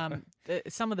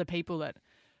 Some of the people that,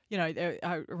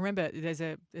 I remember there's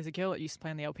a girl that used to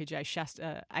play on the LPGA,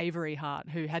 Shasta Avery Hart,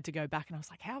 who had to go back, and I was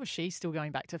like, how is she still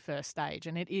going back to first stage?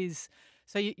 And it is,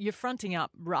 so you're fronting up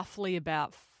roughly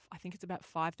about, I think it's about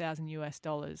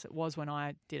 $5,000 It was when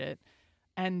I did it,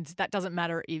 and that doesn't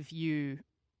matter if you.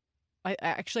 I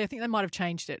think they might have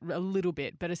changed it a little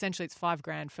bit, but essentially it's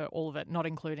 $5,000 for all of it, not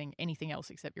including anything else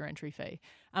except your entry fee,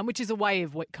 which is a way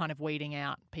of kind of weeding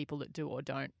out people that do or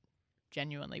don't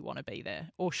genuinely want to be there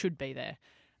or should be there.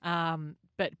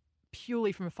 But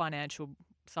purely from a financial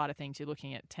side of things, you're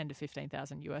looking at $10,000 to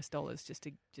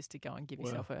 $15,000 just to go and give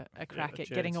yourself a crack at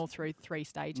getting all through three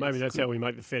stages. Maybe that's how we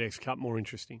make the FedEx Cup more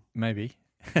interesting. Maybe.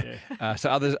 Yeah. So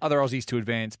other Aussies to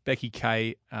advance: Becky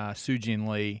Kay, Soo Jin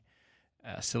Lee,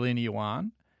 Selena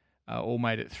Yuan, all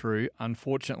made it through.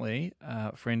 Unfortunately,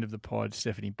 friend of the pod,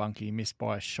 Stephanie Bunky, missed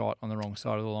by a shot on the wrong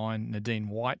side of the line. Nadine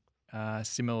White,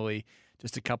 similarly,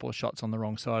 just a couple of shots on the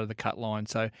wrong side of the cut line.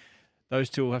 So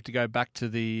those two will have to go back to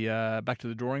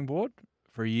the drawing board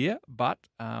for a year. But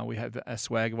we have a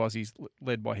swag of Aussies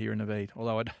led by Hira Naveed,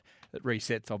 although it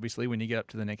resets, obviously, when you get up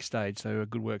to the next stage. So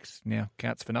good works now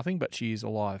counts for nothing, but she is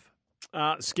alive.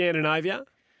 Scandinavia.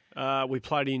 We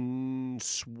played in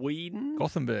Sweden.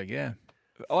 Gothenburg, yeah.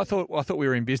 I thought we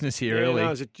were in business here early.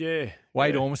 No,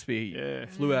 Wade Ormsby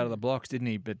flew out of the blocks, didn't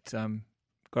he? But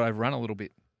got overrun a little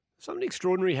bit. Something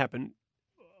extraordinary happened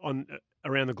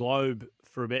around the globe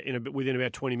for within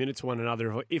about 20 minutes of one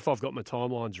another. If I've got my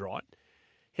timelines right,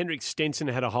 Henrik Stenson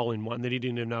had a hole in one that he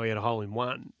didn't even know he had a hole in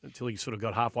one until he sort of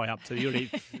got halfway up to the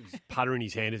putter in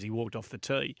his hand as he walked off the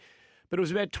tee. But it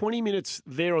was about 20 minutes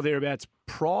there or thereabouts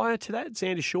prior to that.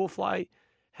 Xander Schauffele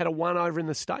had a one over in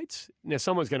the States. Now,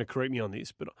 someone's going to correct me on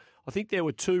this, but I think there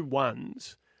were 2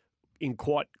 ones in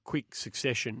quite quick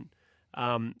succession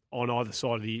on either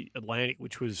side of the Atlantic,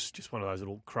 which was just one of those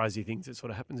little crazy things that sort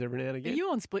of happens every now and again. Are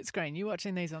you on split screen? You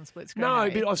watching these on split screen? No,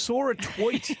 but I saw a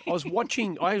tweet.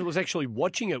 I was actually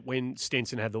watching it when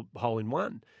Stenson had the hole in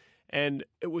one. And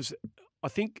it was, I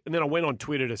think, and then I went on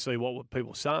Twitter to see what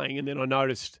people were saying, and then I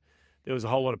noticed there was a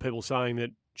whole lot of people saying that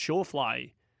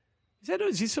Schauffele,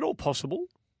 is this at all possible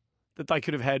that they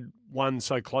could have had one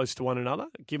so close to one another,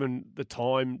 given the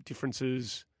time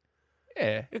differences?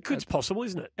 Yeah. It's possible,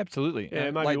 isn't it? Absolutely.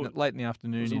 Yeah, maybe late in the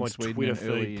afternoon in my Sweden. Twitter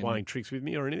feed playing tricks with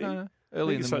me or anything? No.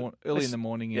 Early in the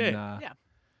morning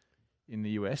in the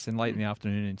US and late in the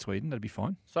afternoon in Sweden. That'd be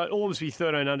fine. So Ormsby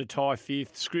 13 under, tie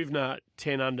 5th. Scrivener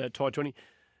 10 under, tie 20.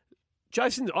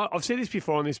 Jason, I've said this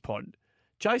before on this pod.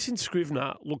 Jason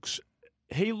Scrivener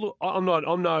I'm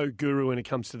no guru when it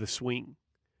comes to the swing,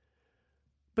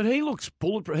 but he looks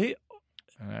bulletproof.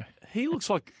 He looks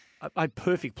like a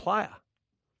perfect player.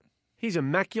 He's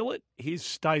immaculate. He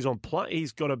stays on play.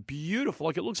 He's got a beautiful,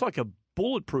 it looks like a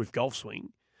bulletproof golf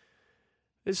swing.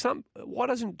 Why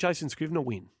doesn't Jason Scrivener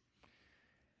win?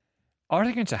 I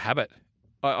reckon it's a habit.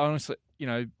 I honestly,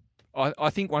 I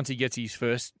think once he gets his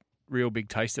first real big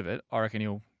taste of it, I reckon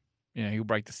he'll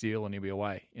break the seal and he'll be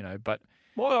away. But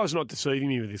my eye's not deceiving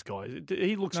me with this guy.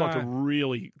 He looks like a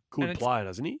really good player,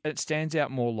 doesn't he? It stands out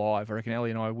more live. I reckon Ellie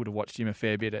and I would have watched him a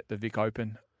fair bit at the Vic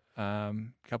Open a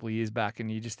couple of years back,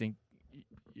 and you just think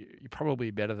you're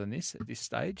probably better than this at this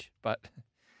stage. But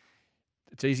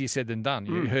it's easier said than done.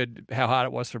 You heard how hard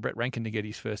it was for Brett Rankin to get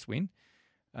his first win.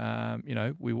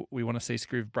 We want to see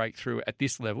Scriv break through at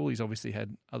this level. He's obviously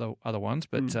had other ones,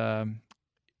 but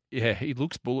he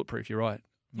looks bulletproof. You're right.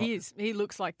 He is. He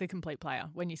looks like the complete player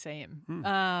when you see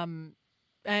him.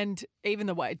 And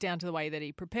even down to the way that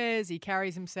he prepares, he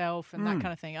carries himself and that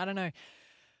kind of thing. I don't know.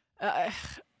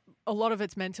 A lot of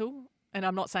it's mental, and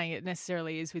I'm not saying it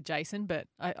necessarily is with Jason, but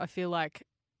I feel like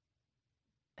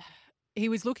he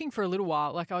was looking for a little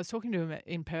while. Like I was talking to him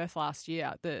in Perth last year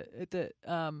at the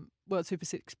World Super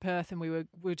 6 Perth, and we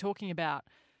were talking about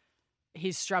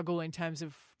his struggle in terms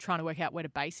of trying to work out where to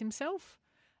base himself.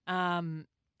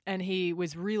 And he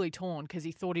was really torn because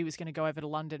he thought he was going to go over to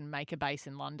London and make a base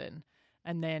in London,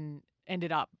 and then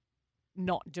ended up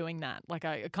not doing that. Like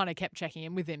I kind of kept checking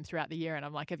in with him throughout the year, and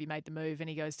I'm like, "Have you made the move?" And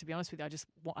he goes, "To be honest with you,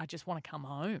 I just want to come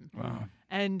home." Wow.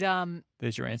 And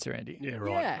there's your answer, Andy. Yeah,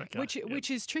 right. Yeah, Okay. which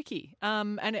is tricky.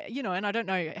 And and I don't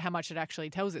know how much it actually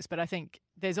tells us, but I think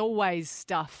there's always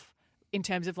stuff in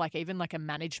terms of even a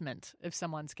management of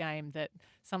someone's game that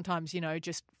sometimes,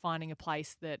 just finding a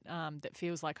place that that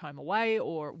feels like home away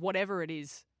or whatever it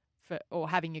is, or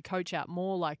having your coach out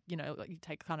more, like you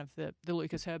take kind of the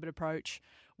Lucas Herbert approach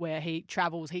where he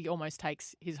travels, he almost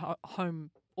takes his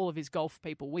home, all of his golf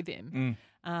people with him,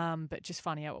 but just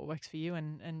finding out what works for you.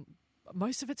 And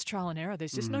most of it's trial and error.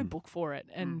 There's just no book for it.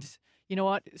 And you know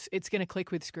what? It's going to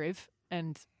click with Scriv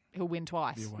and he'll win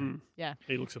twice. Yeah.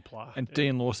 He looks a player. And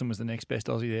Dean Lawson was the next best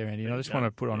Aussie there, Andy. And I just want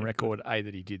to put on record, A,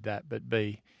 that he did that, but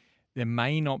B, there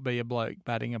may not be a bloke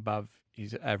batting above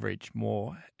his average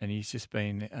more, and he's just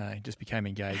been he just became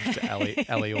engaged to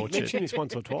Ali Orchard. Mentioned this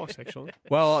once or twice, actually.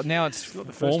 Well, now it's not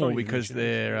the first formal time because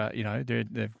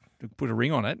they've put a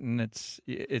ring on it, and it's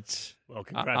well,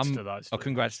 congrats to those. Oh,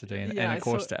 congrats to Dean, and of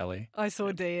course to Ali. I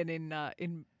saw Dean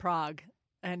in Prague,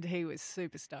 and he was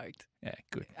super stoked. Yeah,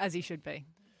 good, as he should be.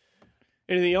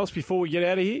 Anything else before we get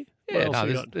out of here? Yeah,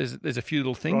 no, there's a few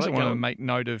little things. I want to make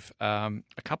note of a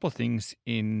couple of things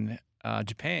in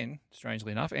Japan,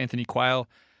 strangely enough. Anthony Quayle,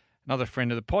 another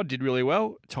friend of the pod, did really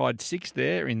well. Tied 6th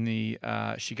there in the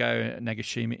Shigeru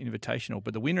Nagashima Invitational.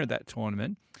 But the winner of that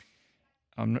tournament,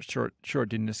 I'm not sure it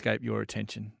didn't escape your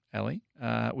attention, Ali,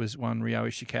 was one Ryo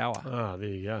Ishikawa. Ah, there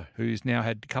you go. Who's now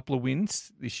had a couple of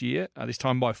wins this year, this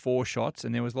time by 4 shots.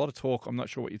 And there was a lot of talk, I'm not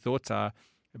sure what your thoughts are,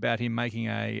 about him making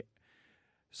a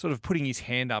sort of putting his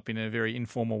hand up in a very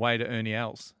informal way to Ernie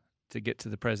Els to get to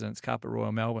the President's Cup at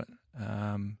Royal Melbourne.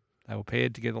 They were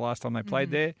paired together last time they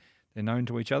played there. They're known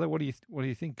to each other. What do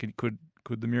you think? Could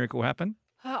the miracle happen?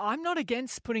 I'm not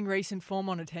against putting recent form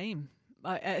on a team,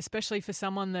 especially for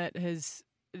someone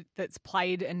that's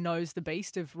played and knows the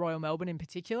beast of Royal Melbourne in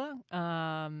particular.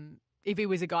 If he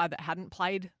was a guy that hadn't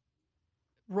played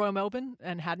Royal Melbourne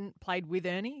and hadn't played with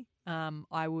Ernie,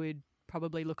 I would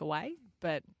probably look away.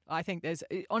 But I think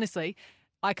honestly,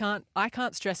 I can't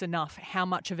stress enough how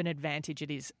much of an advantage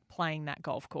it is playing that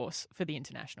golf course for the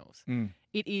internationals.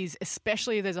 It is,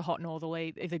 especially if there's a hot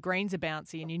northerly, if the greens are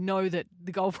bouncy, and you know that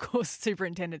the golf course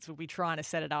superintendents will be trying to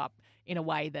set it up in a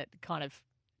way that kind of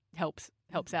helps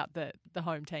out the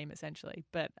home team essentially.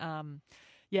 But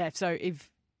so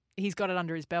if he's got it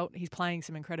under his belt, he's playing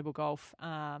some incredible golf,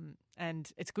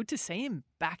 and it's good to see him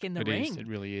back in the ring. It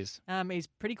really is. He's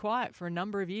pretty quiet for a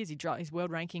number of years. His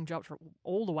world ranking dropped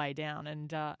all the way down,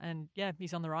 and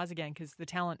he's on the rise again because the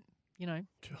talent,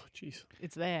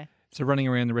 it's there. So running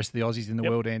around the rest of the Aussies in the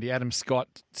world, Andy, Adam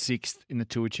Scott 6th in the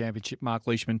Tour Championship. Mark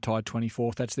Leishman tied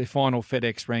 24th. That's their final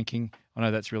FedEx ranking. I know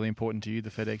that's really important to you,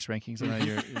 the FedEx rankings. I know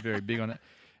you're very big on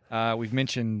it. We've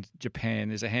mentioned Japan.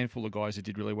 There's a handful of guys who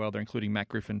did really well there, including Matt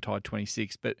Griffin, tied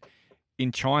 26th. But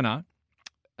in China,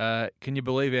 can you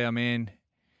believe our man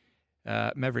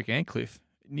Maverick Antcliffe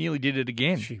nearly did it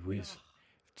again? Gee whiz.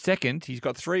 Second, he's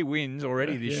got 3 wins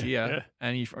already this year,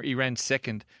 and he ran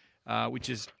second, which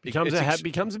is becomes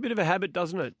a bit of a habit,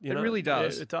 doesn't it? It really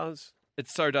does. Yeah, it does. It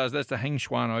so does. That's the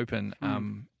Hengshuan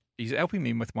Open. He's helping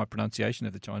me with my pronunciation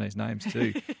of the Chinese names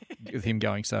too, with him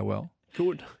going so well.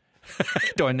 Good.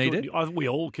 Do I need it? We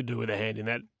all could do with a hand in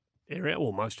that area.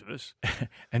 Well, most of us.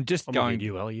 And just I'm going, not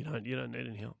you, Ellie. You don't need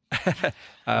any help.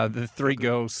 The 3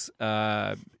 girls,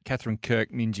 Catherine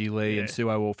Kirk, Minjee Lee, and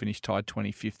Suo all finished tied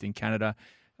 25th in Canada.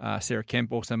 Sarah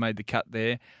Kemp also made the cut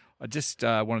there. I just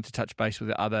wanted to touch base with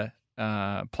the other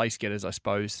place getters, I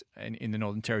suppose, in the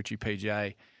Northern Territory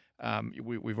PGA.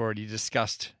 We've already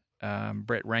discussed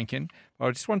Brett Rankin. I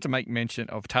just wanted to make mention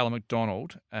of Taylor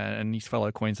McDonald and his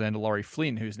fellow Queenslander Laurie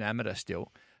Flynn, who's an amateur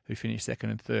still, who finished 2nd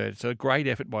and 3rd. So a great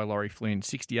effort by Laurie Flynn,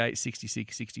 68,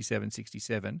 66, 67,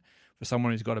 67, for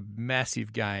someone who's got a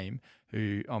massive game,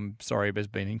 who I'm sorry but has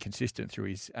been inconsistent through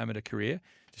his amateur career,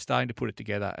 just starting to put it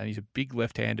together. And he's a big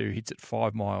left-hander who hits it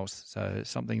 5 miles. So it's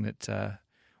something that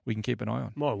we can keep an eye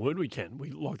on. My word, we can.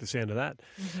 We like the sound of that.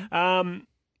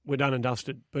 We're done and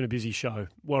dusted. Been a busy show.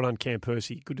 Well done, Cam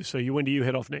Percy. Good to see you. When do you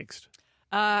head off next?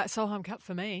 Solheim Cup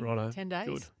for me. Righto. 10 days.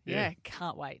 Good. Yeah,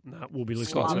 can't wait. No, we'll be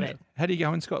listening to Scotland. that. How do you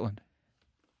go in Scotland?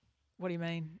 What do you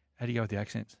mean? How do you go with the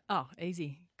accents? Oh,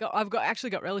 easy. I've actually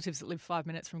got relatives that live 5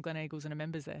 minutes from Glen Eagles and are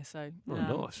members there. So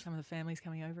nice. Some of the families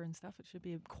coming over and stuff. It should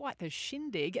be quite the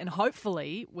shindig. And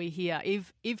hopefully we hear,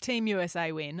 if Team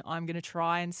USA win, I'm going to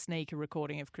try and sneak a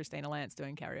recording of Christina Lance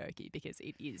doing karaoke because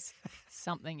it is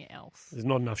something else. There's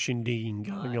not enough shindigging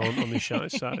going on this show,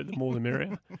 so the more the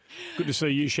merrier. Good to see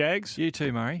you, Shags. You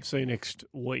too, Murray. See you next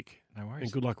week. No worries.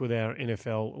 And good luck with our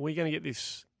NFL. Are we going to get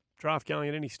this draft going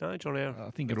at any stage on our...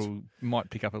 I think might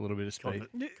pick up a little bit of speed.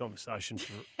 Conversation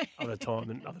for other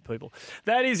time and other people.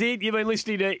 That is it. You've been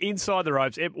listening to Inside the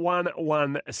Ropes, EP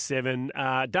 117.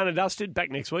 Done and dusted.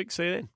 Back next week. See you then.